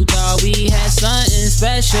know you thought we had something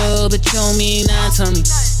special, but you don't mean nothing to me.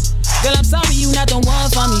 Girl, I'm sorry you not the one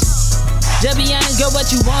for me. Just be honest, girl,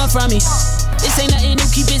 what you want from me? This ain't nothing new,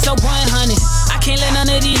 keep it so 100. I can't let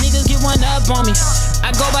none of these niggas get one up on me.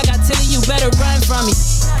 I go back, I tell you, you better run from me.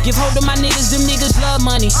 Give hold to my niggas, them niggas love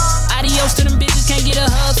money. Adios to them bitches, can't get a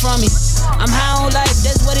hug from me. I'm high on life,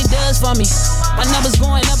 that's what it does for me. My numbers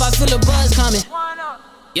going up, I feel a buzz coming.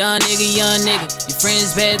 Young nigga, your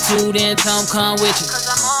friends bad too, then tell 'em come with you.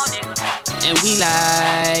 And we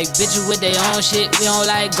like bitches with their own shit, we don't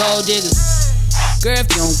like gold diggers. Girl, if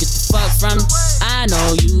you don't get the fuck from me, I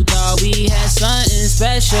know you thought we had something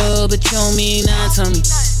special, but you don't mean nothing to me.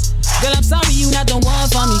 Girl, I'm sorry you not the one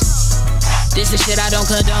for me. This is shit I don't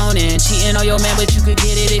condone in. Cheating on your man, but you could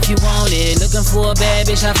get it if you want it. Looking for a bad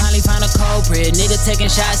bitch, I finally found a culprit. Nigga taking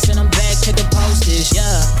shots, send them back, check the postage,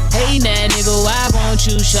 yeah. Hey, that nigga, why won't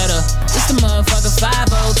you shut up? It's the motherfucker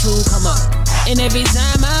 502, come up. And every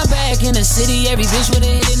time I'm back in the city, every bitch with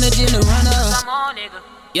a hit in the gym to run up. Come on, nigga.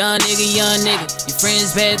 Young nigga, your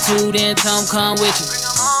friends bad too, then tell 'em come with you.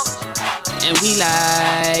 And we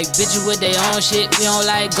like bitches with their own shit, we don't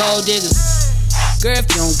like gold diggers. Girl, if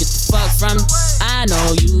you don't get the fuck from me, I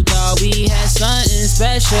know you thought we had something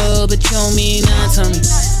special, but you don't mean nothing to me.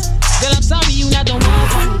 Girl, I'm sorry you not the one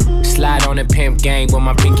for me. Slide on the pimp gang with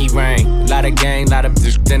my pinky ring. Lot of gang, lot of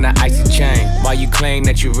then the icy chain. While you claim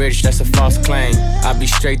that you rich, that's a false claim. I be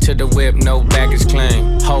straight to the whip, no baggage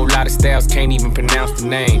claim. Whole lot of styles, can't even pronounce the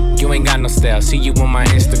name. You ain't got no style, see you on my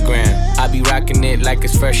Instagram. I be rocking it like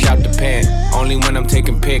it's fresh out the pan. Only when I'm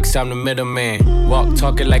taking pics, I'm the middleman. Walk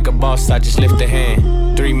talking like a boss, I just lift a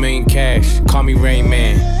hand. 3 million cash, call me Rain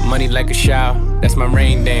Man. Money like a shower, that's my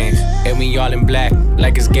rain dance. And we all in black,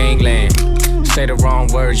 like it's gangland. Say the wrong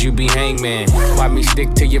words, you be hangman. Why me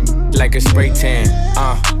stick to your like a spray tan?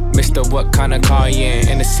 Mister, what kind of car you in?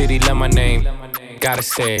 In the city, love my name. Gotta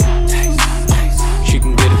say it. She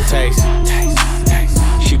can get a taste.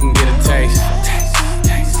 She can get a taste.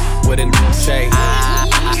 What a nigga say?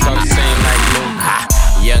 Start the same like Luke.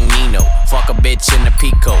 Young Nino, fuck a bitch in the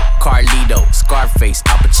Pico. Carlito, Scarface,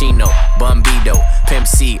 Al Pacino, Bumbido, Pimp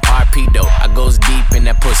C, Arpedo. I goes deep in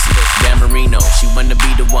that pussy. Dan Marino, she wanna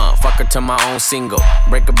be the one. Fuck her to my own single.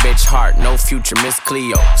 Break a bitch heart, no future, Miss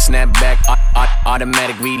Cleo. Snap back,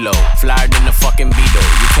 automatic reload. Flyer than the fucking Beetle,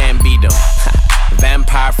 you can't beat them.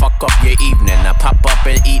 Vampire, fuck up your evening. I pop up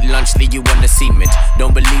and eat lunch, leave you on the cement.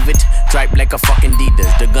 Don't believe it? Dripe like a fucking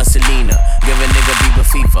Adidas. The Gunselina, give a nigga Bieber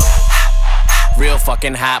fever. Real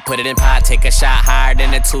fucking hot, put it in pot, take a shot higher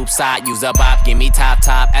than the tube side. Use a bop, give me top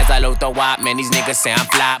as I load the wop. Man, these niggas say I'm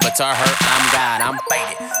fly, but to her, I'm God. I'm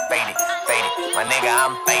faded, faded, faded. My nigga,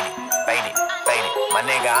 I'm faded, faded, faded. My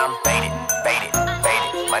nigga, I'm faded, faded,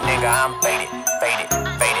 faded. My nigga, I'm faded, faded,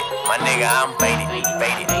 faded. My nigga, I'm faded,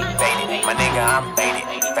 faded, faded. My nigga, I'm faded,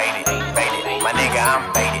 faded, faded. My nigga, I'm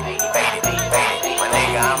faded, faded, faded. My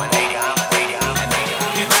nigga, I'm faded.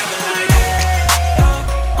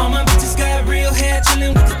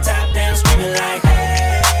 Chillin' with the top down, screaming like,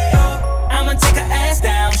 hey, oh. I'ma take her ass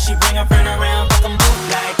down. She bring her friend around, fuck them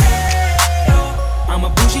both like, hey, oh. I'm a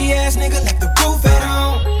bougie ass nigga, left the roof at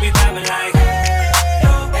home. We vibing like, hey,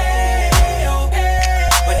 oh, hey, oh, hey.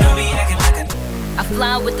 But don't be acting like I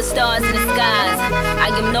fly with the stars in the skies.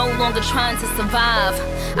 I am no longer trying to survive.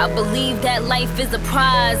 I believe that life is a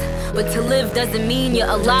prize, but to live doesn't mean you're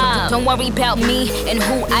alive. Don't worry about me and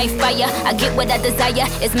who I fire. I get what I desire,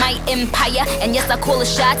 it's my empire. And yes, I call the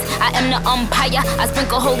shots, I am the umpire. I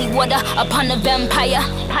sprinkle holy water upon the vampire.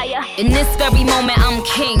 In this very moment, I'm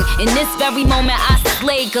king. In this very moment, I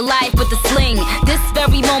slay Goliath with the sling. This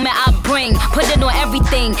very moment, I bring, put it on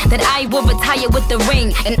everything. That I will retire with the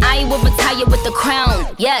ring, and I will retire with the crown.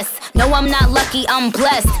 Yes, no, I'm not lucky, I'm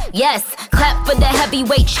blessed. Yes, clap for the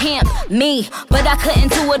heavyweight champ, me. But I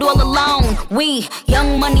couldn't do it all alone. We,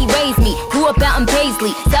 Young Money raised me. Grew up out in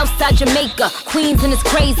Paisley, Southside Jamaica, Queens, and it's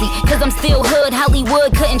crazy. Cause I'm still hood,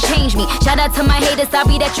 Hollywood couldn't change me. Shout out to my haters,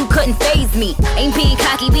 sorry that you couldn't faze me. Ain't being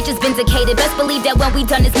cocky, we just vindicated. Best believe that when we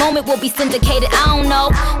done this moment, we'll be syndicated. I don't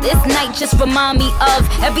know, this night just remind me of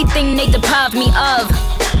everything they deprived me of.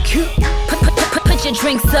 Put your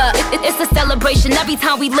drinks up, it's a celebration every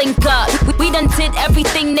time we link up. We done did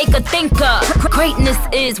everything they could think of. Greatness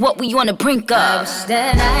is what we on the brink of. I wish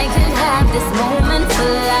that I could have this moment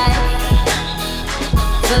for life.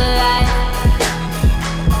 For life.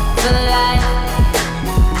 For life.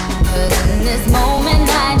 Cause in this moment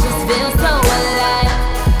I just feel so alive.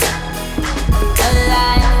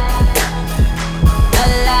 Alive.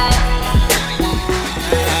 Alive.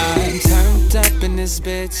 I'm turned up in this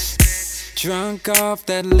bitch, drunk off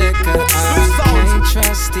that liquor. I can't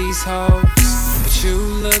trust these hoes, but you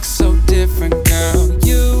look so different, girl.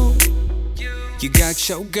 You got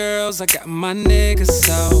your girls, I got my niggas.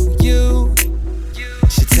 So you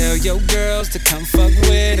should tell your girls to come fuck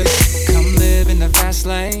with us. Come live in the fast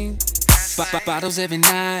lane. Bottles every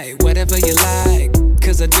night, whatever you like,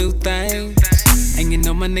 cause I do things. And you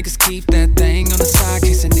know my niggas keep that thing on the side,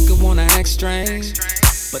 case a nigga wanna act strange.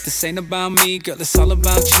 But this ain't about me, girl, it's all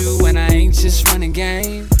about you. And I ain't just running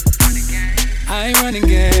game, I ain't running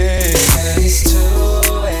game. It's 2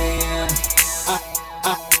 a.m.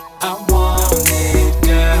 I want it,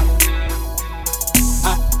 girl.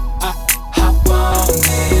 Hop on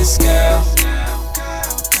this, girl.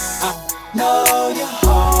 I know you're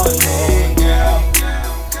horny, girl.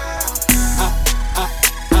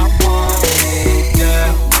 I want it,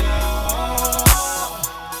 girl.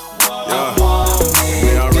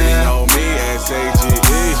 They already know me as AGE.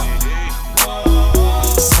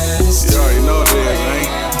 You already know what it is,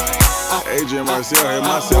 man. Adrian Marcel, hit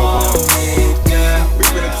myself on. We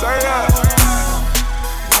finna turn up.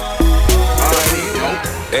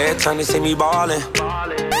 Every time they see me ballin',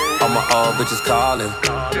 all my old bitches callin'.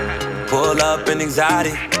 Pull up in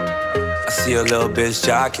anxiety, I see a little bitch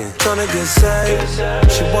jockin'. Tryna get saved,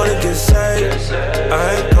 she wanna get saved.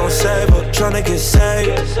 I ain't gon' save her. Tryna get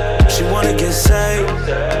saved, she wanna get saved.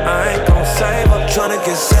 I ain't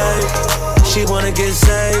She wanna get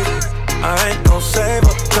saved. I ain't gon' save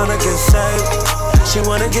her. Tryna get saved. She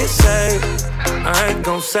wanna get saved. I ain't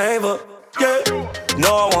gon' save her. Yeah. No,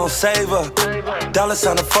 I won't save her. Dollar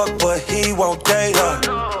sign to fuck, but he won't date her.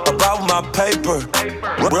 About my paper.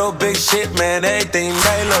 Real big shit, man. Everything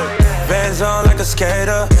Taylor. Vans on like a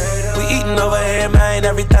skater. We eatin' over here, man.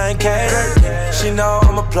 Everything catered. She know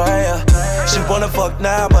I'm a player. She wanna fuck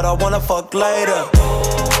now, but I wanna fuck later.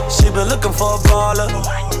 She been looking for a baller.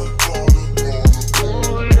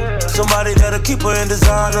 Somebody that'll keep her in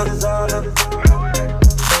designer.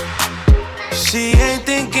 She ain't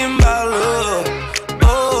thinking about love.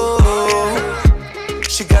 Oh,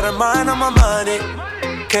 she got her mind on my money.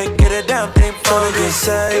 Can't get a damn thing for her. Get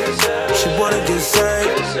saved. She wanna get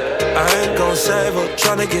saved. I ain't gon' save her.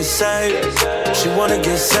 Tryna get saved. She wanna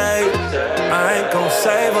get saved. I ain't gon'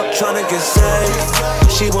 save her. Tryna get saved.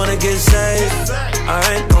 She wanna get saved. I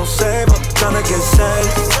ain't gon' save her. Tryna get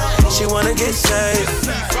saved. She wanna get saved.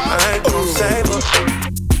 I ain't gon' save her.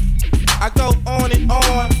 I go on and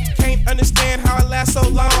on. Can't understand how I last so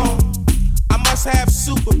long. I must have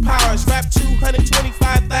superpowers. Rap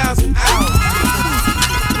 225,000 hours.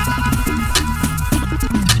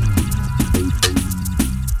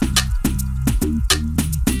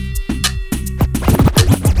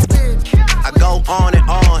 I go on and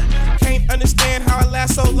on. Can't understand how I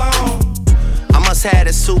last so long. I must have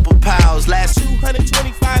the superpowers. Last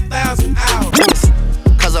 225,000 hours.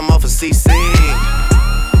 Cause I'm off of CC.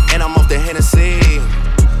 And I'm off the Hennessy.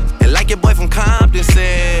 And like your boy from Compton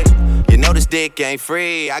said, you know this dick ain't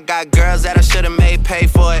free. I got girls that I should've made pay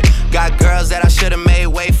for it. Got girls that I should've made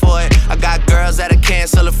wait for it. I got girls that'll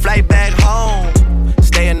cancel a flight back home.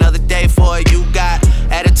 Stay another day for it. You got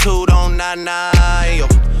attitude on nana, yo.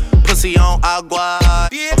 Pussy on agua,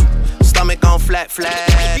 yeah. Stomach on flat,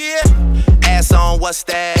 yeah. Ass on what's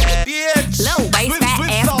that? Yeah. Low waist, fat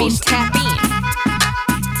ass bitch, tap in.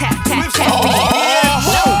 Tap, tap, tap in.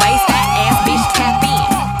 Low waist, fat ass bitch, tap in.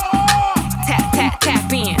 Tap, tap,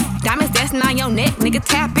 tap in. Diamonds dancing on your neck, nigga,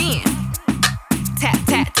 tap in. Tap,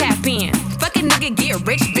 tap, tap in. Fucking nigga get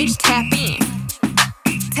rich, bitch, tap in.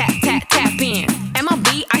 Tap, tap, tap in.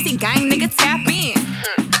 MLB, icy gang, nigga, tap in.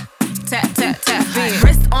 Tap, tap, tap in.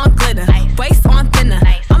 Wrist on glitter, waist on thinner.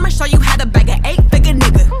 I'ma show you how to bag an 8-figure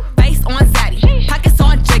nigga. Face on zaddy, pockets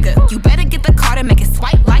on jigger. You better get the card and make it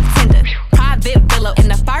swipe like Tinder. Private villa in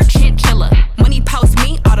the fire chinchilla. When he post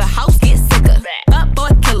me, all the hoes get sicker. Up boy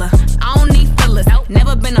killer, I don't need fillers.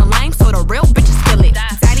 Never been a lame, so the real bitches feel it.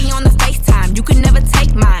 Zaddy on the FaceTime, you can never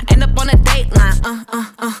take mine. End up on a dateline,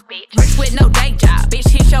 Rich with no day job, bitch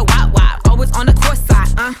hit your wop. Always on the court side,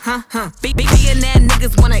 Billionaire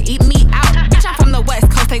niggas wanna eat me out. Bitch, I'm from the West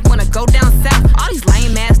Coast, they wanna go down south. All these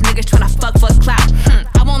lame ass niggas tryna fuck for clout.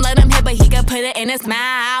 I won't let him hit, but he can put it in his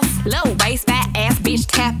mouth. Low waist, fat ass bitch,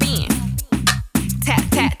 tap in. Tap,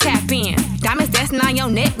 tap, tap in. Diamonds dancing on your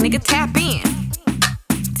neck, nigga, tap in.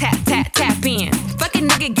 Tap, tap, tap in. Fucking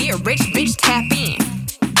nigga get rich, bitch, tap in.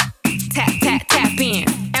 Tap, tap, tap in.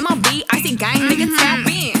 MLB, icy gang, nigga, tap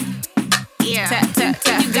in. Yeah. Tap, tap,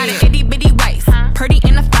 tap. You got an itty bitty waist, pretty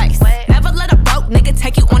in the face. Never let a broke nigga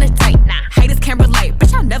take you on a date. Haters can't relate,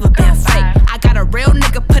 bitch, I've never been fake. I got a real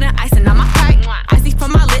nigga putting icing on my pipe. Icy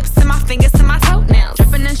from my lips and my fingers to my toenails.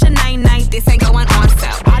 Drippin' in Chanel night, this ain't going on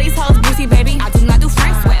sale. All these hoes boozy, baby, I do not do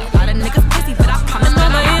Frank well. A lot of niggas pussy, but I promise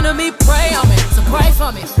that my enemy pray on me, so pray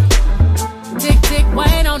for me. Tick, tick,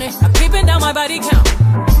 wait on it. I'm keeping down my body count.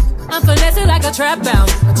 I'm finessing like a trap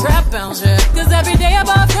bounce, yeah. Cause every day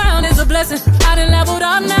above ground is a blessing. I done leveled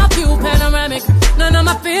up now, view panoramic. None of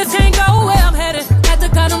my fears can't go where I'm headed. Had to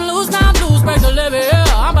cut them loose, now I'm loose, break the levee, yeah.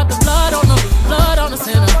 I'm about to blood on the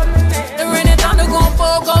sinner. The rain and thunder gon'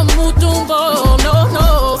 fall, gon' move, tumbo.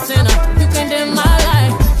 No, sinner. You can dim my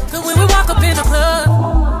light. Cause when we walk up in the club,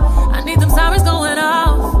 I need them sirens going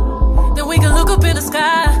off. Then we can look up in the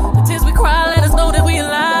sky. The tears we cry, let us know that we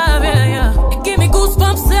alive, yeah. It give me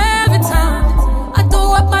goosebumps every time I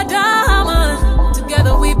throw up my diamond.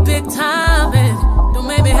 Together we big time, and don't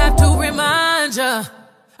make me have to remind ya.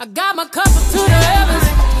 I got my cup up to the heavens.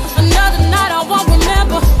 Another night I won't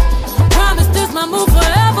remember. I promise this my move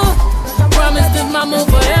forever. Promise this my move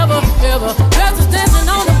forever, ever. Pencils dancing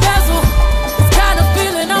on the bezel. This kind of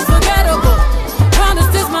feeling unforgettable. Promise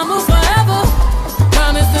this my move forever.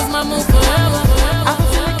 Promise this my move forever. I'm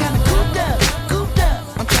feeling kinda cooped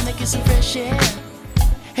up. I'm trying to get some fresh air.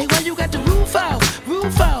 Hey, why you got the roof out?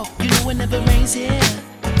 You know it never rains here.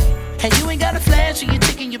 And you ain't got a flash when you're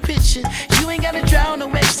taking your picture. You ain't gotta draw no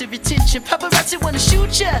extra attention. Paparazzi wanna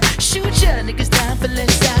shoot ya. Niggas dying for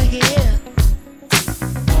less out here.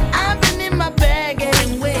 I've been in my bag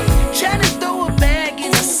anyway, trying to throw a bag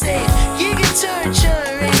in the safe. You can turn your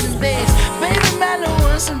in the base.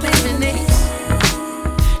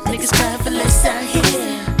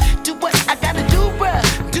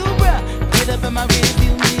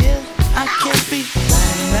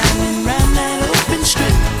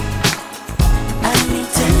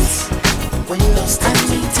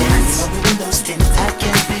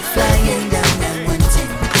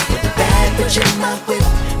 Put you in my whip.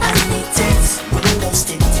 I need tits, windows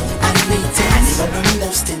tinted. I need tits, I need my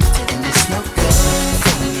windows tinted. And it's no good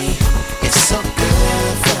for me. It's so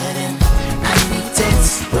good for them. I need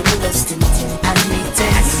tits, windows tinted. I need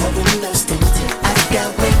tits, I need my windows tinted. I've got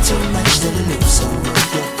way too much to lose, so roll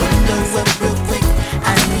your window up real quick.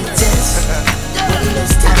 I need tits,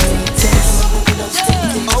 windows tinted. I need tits, windows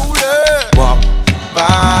tinted. Oh yeah. Walk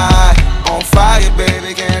by, on fire,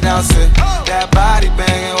 baby, can't dance it. That body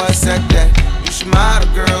banging, what's that? You should mind a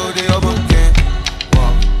girl, they overcame.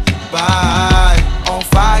 Walk by, on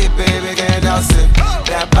fire, baby, can't dance it.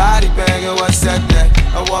 That body banging, what's that?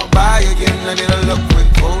 I walk by again, I need a look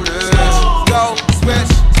quick. Hold it. Go,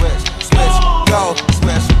 switch, switch, switch. Go,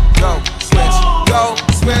 switch, go, switch. Go,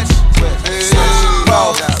 switch, switch, switch.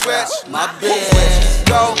 Go, switch, my bitch.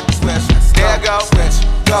 Go, switch, there go, switch.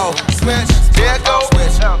 Go, switch, there go,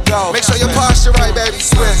 switch. Go. Make sure your posture right, baby.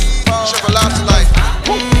 Switch, triple lobster like.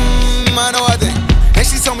 I know I think. And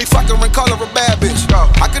she told me fuck her and call her a bad bitch.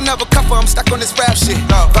 I can never cuff her, I'm stuck on this rap shit.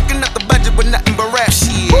 Fucking up the budget with nothing but rap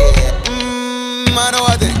shit. I know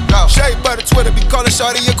I think. Shea butter Twitter be calling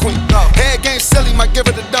shawty a queen. Head game silly, might give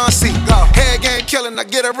her the Don C. Head game killing, I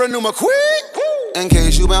get her a new quick. In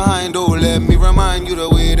case you behind, oh, let me remind you the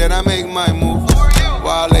way that I make my move.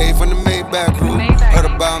 Wale from the Maybach crew. Heard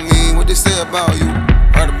about me, what they say about you.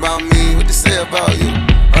 Heard about me, what they say about you.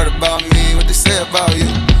 Heard about me, what they say about you.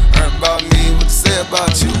 Heard about me, what they say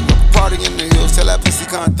about you. Party in the hills, tell that pussy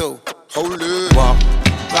can't throw. Hold it. Walk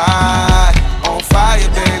by, on fire,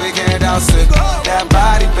 baby, can't dance it. That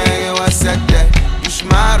body banging, what's that? You should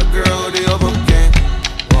mind a girl, they overcame.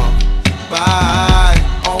 Walk by,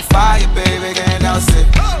 on fire, baby, can't dance it.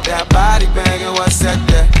 That body banging, what's that?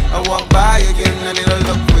 I walk by again, I need a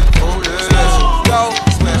look quick. Hold it. Go,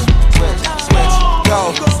 switch, switch, switch.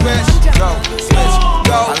 Go, switch, go, switch,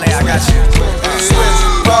 go. I got you. Switch,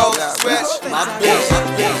 go, switch. My bitch, my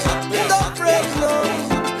bitch. Don't break no.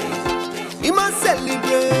 We must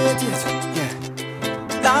celebrate it. Yeah.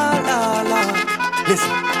 La la la.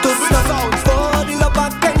 Listen. Don't stop. For the love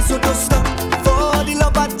of gang, so don't stop. For the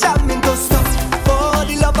love of jamming, don't stop. For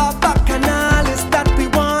the love of bacchanals that we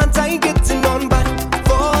want, I ain't getting on bad.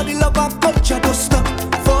 For the love of culture, don't stop.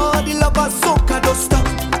 For the love of soca, don't stop.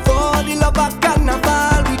 For the love of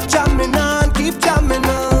carnival, we jamming on, keep jamming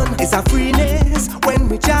on. It's a freeness when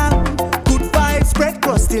we jam. Good vibes spread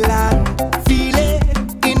across the land. Feel it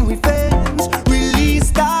in we veins.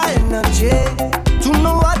 Release the energy to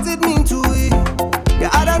know what it means to it. Yeah,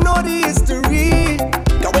 I don't know the history.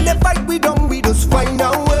 Cause when they fight we don't, we just find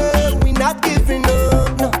our way. We not giving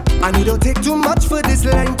up, no. And we don't take too much for this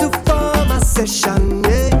line to form a session,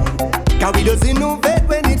 yeah. Cause we just innovate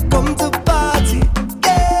when it comes to party,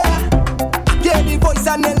 yeah. Yeah, the voice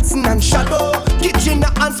of Nelson and Shadow,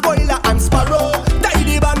 Kitchener and Spoiler and Sparrow. Die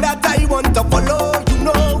the band that I want to follow. You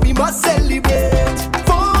know we must celebrate.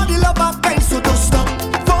 For the love of kind, so don't stop.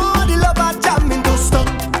 For the love of jamming, don't stop.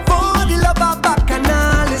 For the love of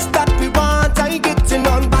bacchanals that we want, I getting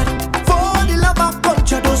on bad. For the love of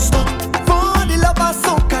culture, don't stop. For the love of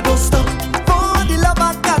soca, don't stop. For the love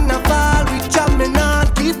of carnival, we jamming on,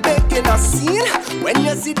 keep making a scene. When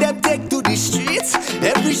you see them take to the streets,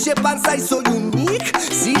 every shape and size so unique.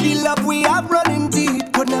 See the love we have running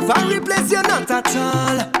deep, could never replace you, not at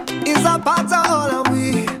all. It's a part of all of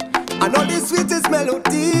we, and all the sweetest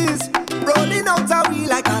melodies rolling out of we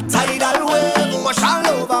like a tidal wave, wash all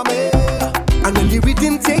over me. And when the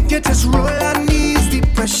rhythm take you, just roll and ease the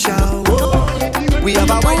pressure. Whoa. We have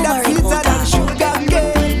a wine that's sweeter than sugar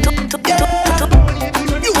cane. Yeah.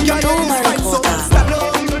 You can always find so stand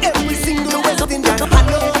up. Every single West Indian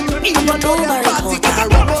hand. Even though the party can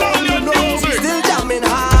run on, you know we still jamming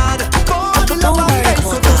hard. For the love of life,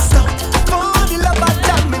 so don't stop. For the love of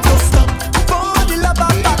jamming, don't stop. For the love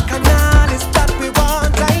of bacchanals that we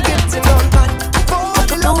want, I getting on bad. For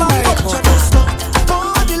the love of culture, don't stop.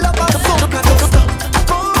 For the love of soca, don't stop.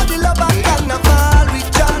 For the love of carnival, we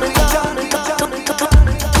jamming, jamming, jamming,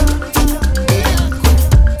 jamming.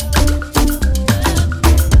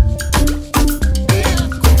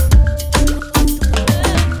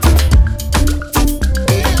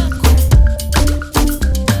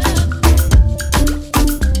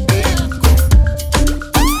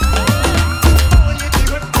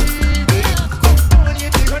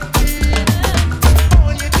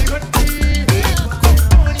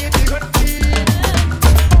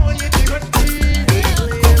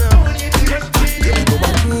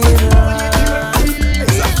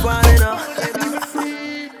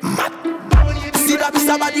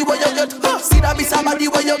 body where you get. See that be somebody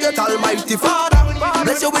where you get. Almighty Father,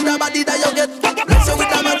 bless you with the body that you get. Bless you with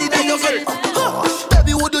the body that you get.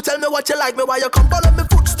 Baby, would you tell me what you like me? Why you come follow me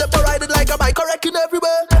footstep or ride it like a working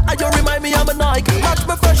everywhere. And you remind me I'm a Nike. Match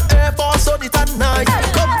my fresh Air Force on it at night.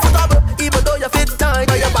 Comfortable, even though you fit tight.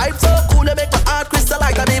 But your vibe so cool, you make my heart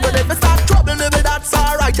crystalline. And even if it start trouble, maybe that's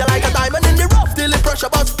alright. You like a diamond in the rough, till the pressure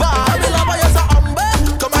bust by. I love how you're so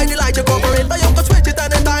humble. Come ride the light, you cover it. But you can switch it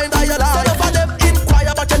anytime that you like. Some of them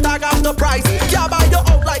inquire, but your tag have no price. Can't buy you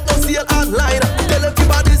out like no sale online. Tell them keep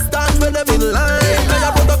a distance when them in line. Now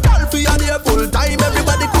you protocol for you there full time.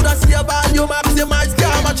 Everybody could have see a value, maximize,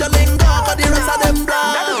 can't match your lingo. But the rest of them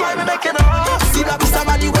blind. That's why we making a see that be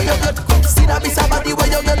somebody where you get. See that be somebody where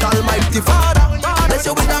you get. Almighty Father, bless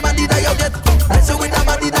you with the body that you get. Bless you with the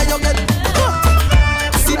body that you get.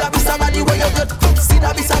 See that be somebody where you get. See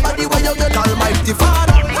that be somebody where you get. Almighty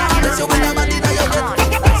Father, bless you with the body that you get.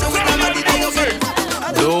 Bless you with the body that you get.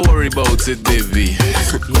 Don't worry about it, baby.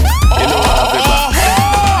 You know I'll be back.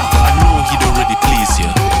 I know he'd already please you,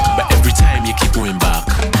 but every time you keep going back.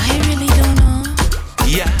 I really don't know.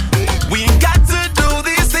 Yeah, we ain't got to do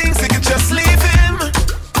these things, you can just leave him.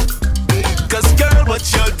 Cause girl, what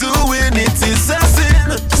you're doing, it is a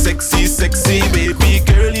sin. Sexy, sexy, baby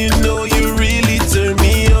girl, you know you really turn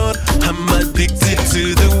me on. I'm addicted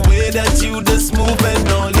to the way that you just move and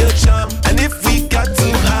all your charm. And if we got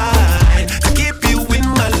to hide to keep you in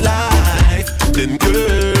my life, then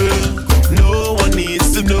girl, no one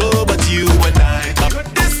needs to know but you and I.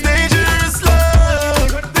 This dangerous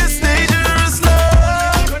love, this dangerous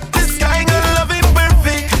love. This kind of love ain't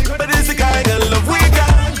perfect, but it's the kind of love we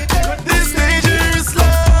got. This dangerous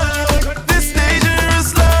love, this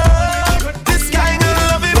dangerous love. This kind of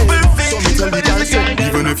love ain't perfect, but it's the kind of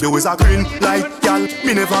even if you was a green light, gal,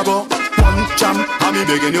 me never go. One jam, and me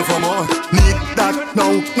begging you for more. Need that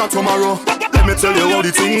now, not tomorrow. Let me tell you how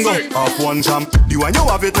the thing go. Off one jam, the one you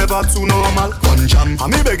have it never too normal. One jam,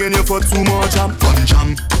 and me begging you for two more jam. One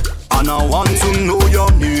jam, and I want to know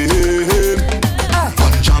your name.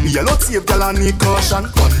 One jam, yellow tape, gal, I need caution.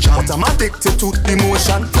 One jam, but I'm addicted to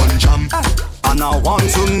emotion. One jam, and I want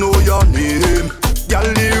to know your name. Gal,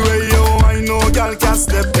 the way you I know, gal, can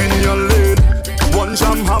step in your lane. One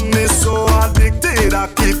jam have me so addicted, I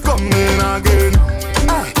keep coming again.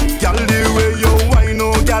 Gal, the way you I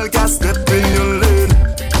know, gal, can step in your lane.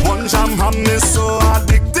 One jam have me so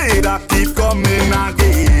addicted, I keep coming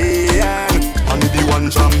again. And the one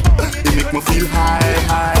jam, it make me feel high,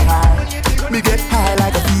 high, high. Me get high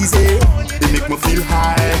like a easy. It make me feel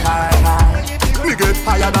high, high, high. Me get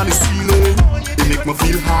higher than the ceiling. It make me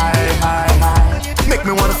feel high, high, high. Make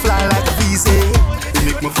me wanna fly like a easy. It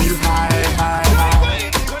make me feel high, high, high.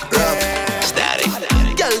 Static.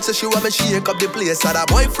 Girl so she want me shake up the place. And a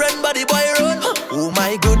boyfriend body boy run. Oh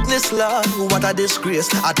my goodness Lord, what a disgrace.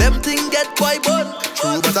 A them thing get quite bun.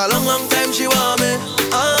 True, but a long, long time she want me.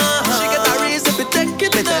 She get a reason to take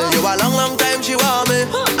it. Me tell you a long, long time she want me.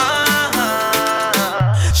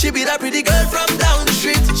 She be that pretty girl from down the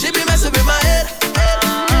street. She be messing with my head.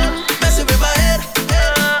 Messing with my head.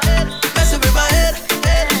 Messing with my head.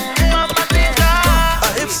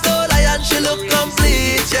 Her hips so lion, she look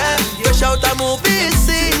complete, yeah. Fresh out a movie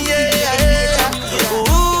scene, yeah.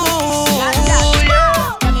 Ooh, yeah.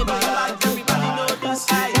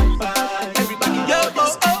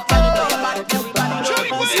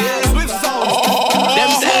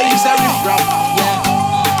 Them say you say riff rap, yeah.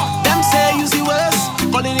 Them say you see worse,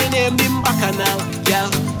 calling the name dim bacchanal, yeah.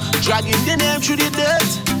 Dragging the name through the dirt,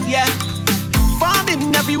 yeah.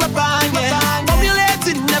 Forming every weapon, yeah.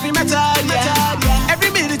 Formulating every method, yeah. Every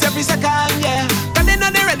minute, every second, yeah. Can they know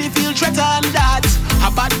they ready feel threatened that a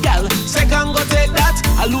bad gal, second go take that.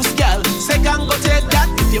 A loose gal, second go take that.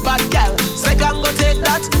 If you bad gal, second go take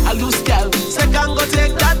that. A loose gal, second go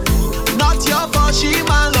take that. Not your fault, she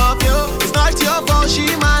man love you. It's not your fault, she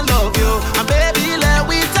man love you. And baby, let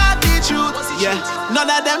we talk the truth, yeah. None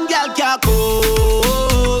of them gal can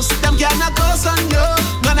coast. Them cannot coast on you.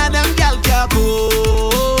 None of them gal can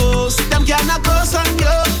coast. Them cannot coast on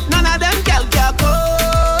you. None of them gal can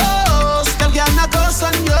coast. Them cannot coast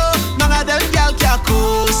on you. None of them gal can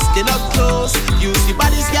coast. They not close. You see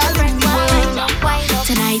baddest gal in the world.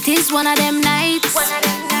 Tonight is one of them nights.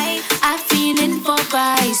 I'm feeling for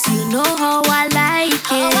vibes. You know how I like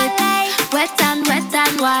it. Wet and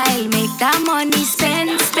wild. Make that money spend.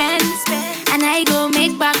 And I go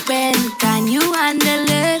make back bend. Can you handle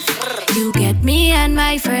it? You get me and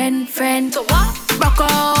my friend. So what? Rock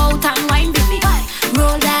out and wine with me.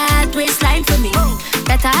 Roll that waistline for me.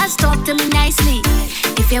 Better talk to me nicely.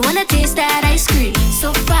 If you wanna taste that ice cream,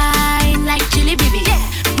 so fine like chili baby.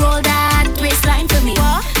 Roll that waistline for me.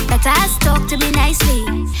 Better talk to me nicely.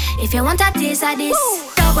 If you want a taste of this,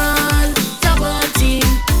 double team.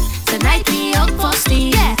 Tonight we up for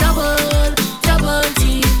steam. Double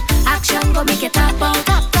team. Action go make it tap out.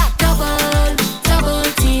 Double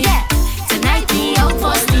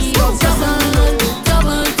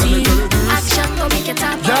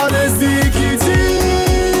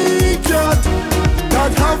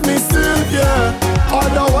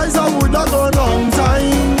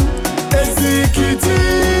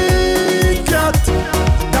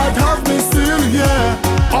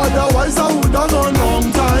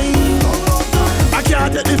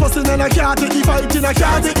can't take the fighting, I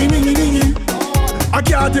can't take the ningy. I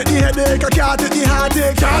can't take the headache, I can't take the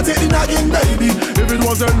heartache, can't take the nagging, baby. If it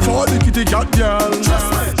wasn't for the kitty cat girl,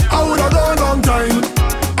 I would have gone long time.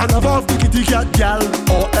 And above the kitty cat girl,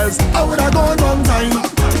 or else I would have gone long time.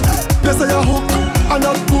 They say a hook and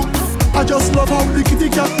a book. I just love how the kitty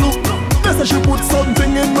cat look. They say she put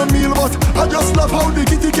something in my meal, but I just love how the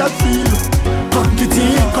kitty cat feel. Come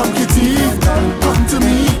kitty, come kitty, come to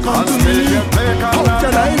me, come to me. How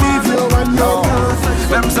can I leave you when you're perfect?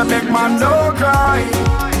 Them say big man don't cry,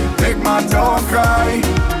 big man don't cry,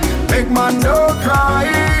 big man don't cry.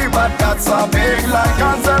 But that's a big lie,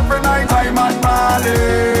 'cause every night I'm at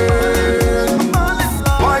Marlin.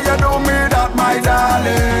 Why you do me that, my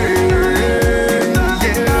darling?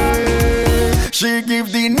 Yeah. She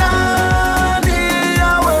give the nanny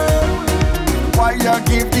away. Why you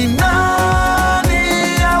give the nanny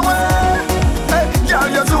away? Hey, girl,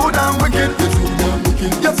 you're too damn wicked. You're too damn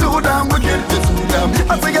wicked. You're too damn wicked. You're too damn.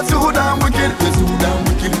 I say you're too damn wicked. You're too damn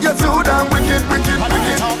wicked. You're too damn wicked, wicked,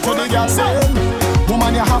 wicked. Talk to the girl saying,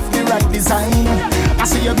 woman, you have the right design. I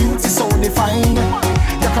see your beauty so defined,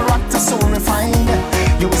 your character so refined.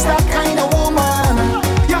 You is that kind of woman.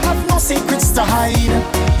 You have no secrets to hide.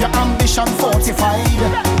 Your ambition fortified.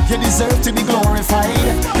 You deserve to be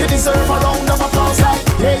glorified. You deserve a round of applause like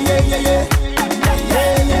yeah, yeah, yeah, yeah.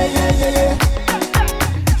 Yeah, yeah, yeah, yeah, yeah.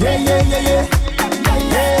 Yeah, yeah, yeah, yeah.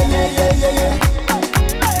 Yeah, yeah, yeah, yeah, yeah.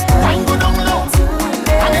 Wine go down low.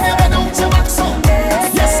 And then you bend down to back so.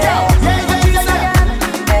 Yes, girl. Yeah, yeah, yeah, yeah.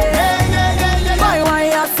 Yeah, yeah, yeah, yeah. Why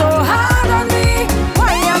you so hard on me?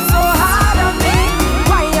 Why you so hard on me?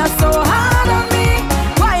 Why you so hard on me?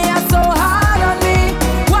 Why you so hard on me?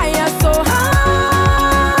 Why you so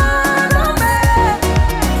hard on me?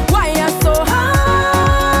 Why you so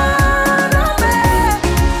hard on me?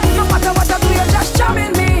 No matter what I do, you're just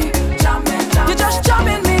jamming me. You're just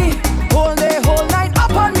jamming me. Whole day, whole night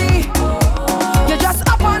up on me. You're just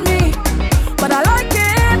up on me. But I like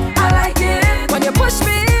it when you push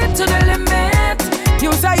me to the limit.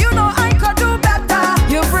 You say you know I could do better.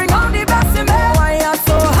 You bring out the best in me. Why you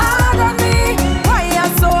so hard on me? Why you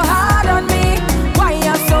so hard on me? Why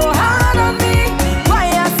you so hard on me? Why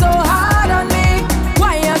you so hard on me?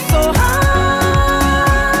 Why you so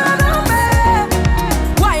hard on me?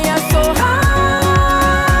 Why you so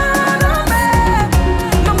hard on me?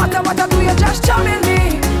 No matter what I do, you're just jamming me.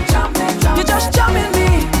 You're just jamming me.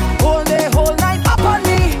 Whole day, whole night up on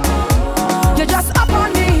me. You're just up on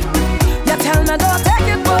me. You tell me don't take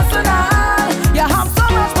it personal. You have so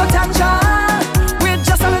much potential. With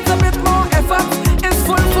just a little bit more effort, it's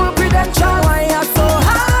full credential. Why you so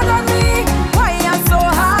hard on me? Why you so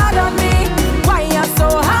hard on me? Why you so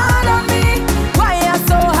hard on me? Why you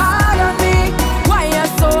so hard on me? Why you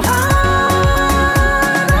so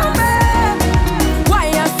hard on me? Why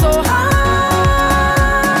you so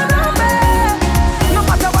hard on me? No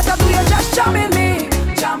matter what I do, you're just jamming me.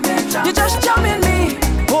 You're just jamming me.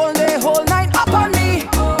 Whole day, whole night up on me.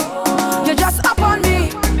 You're just up on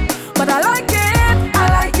me. But I like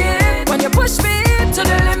it when you push me to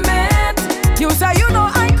the limit. You say you know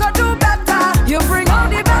I could do better. You bring out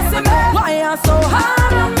the best in me. Why you so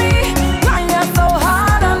hard on me? Why you so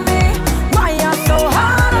hard on me? Why you so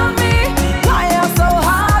hard on me? Why you so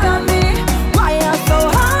hard on me? Why you so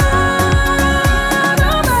hard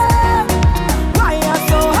on me? Why you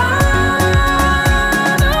so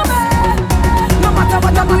hard on me? No matter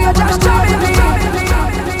what I do, you're just jamming me.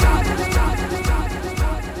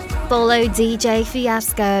 Follow DJ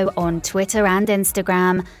Fiasco on Twitter and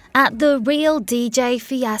Instagram at The Real DJ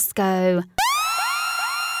Fiasco.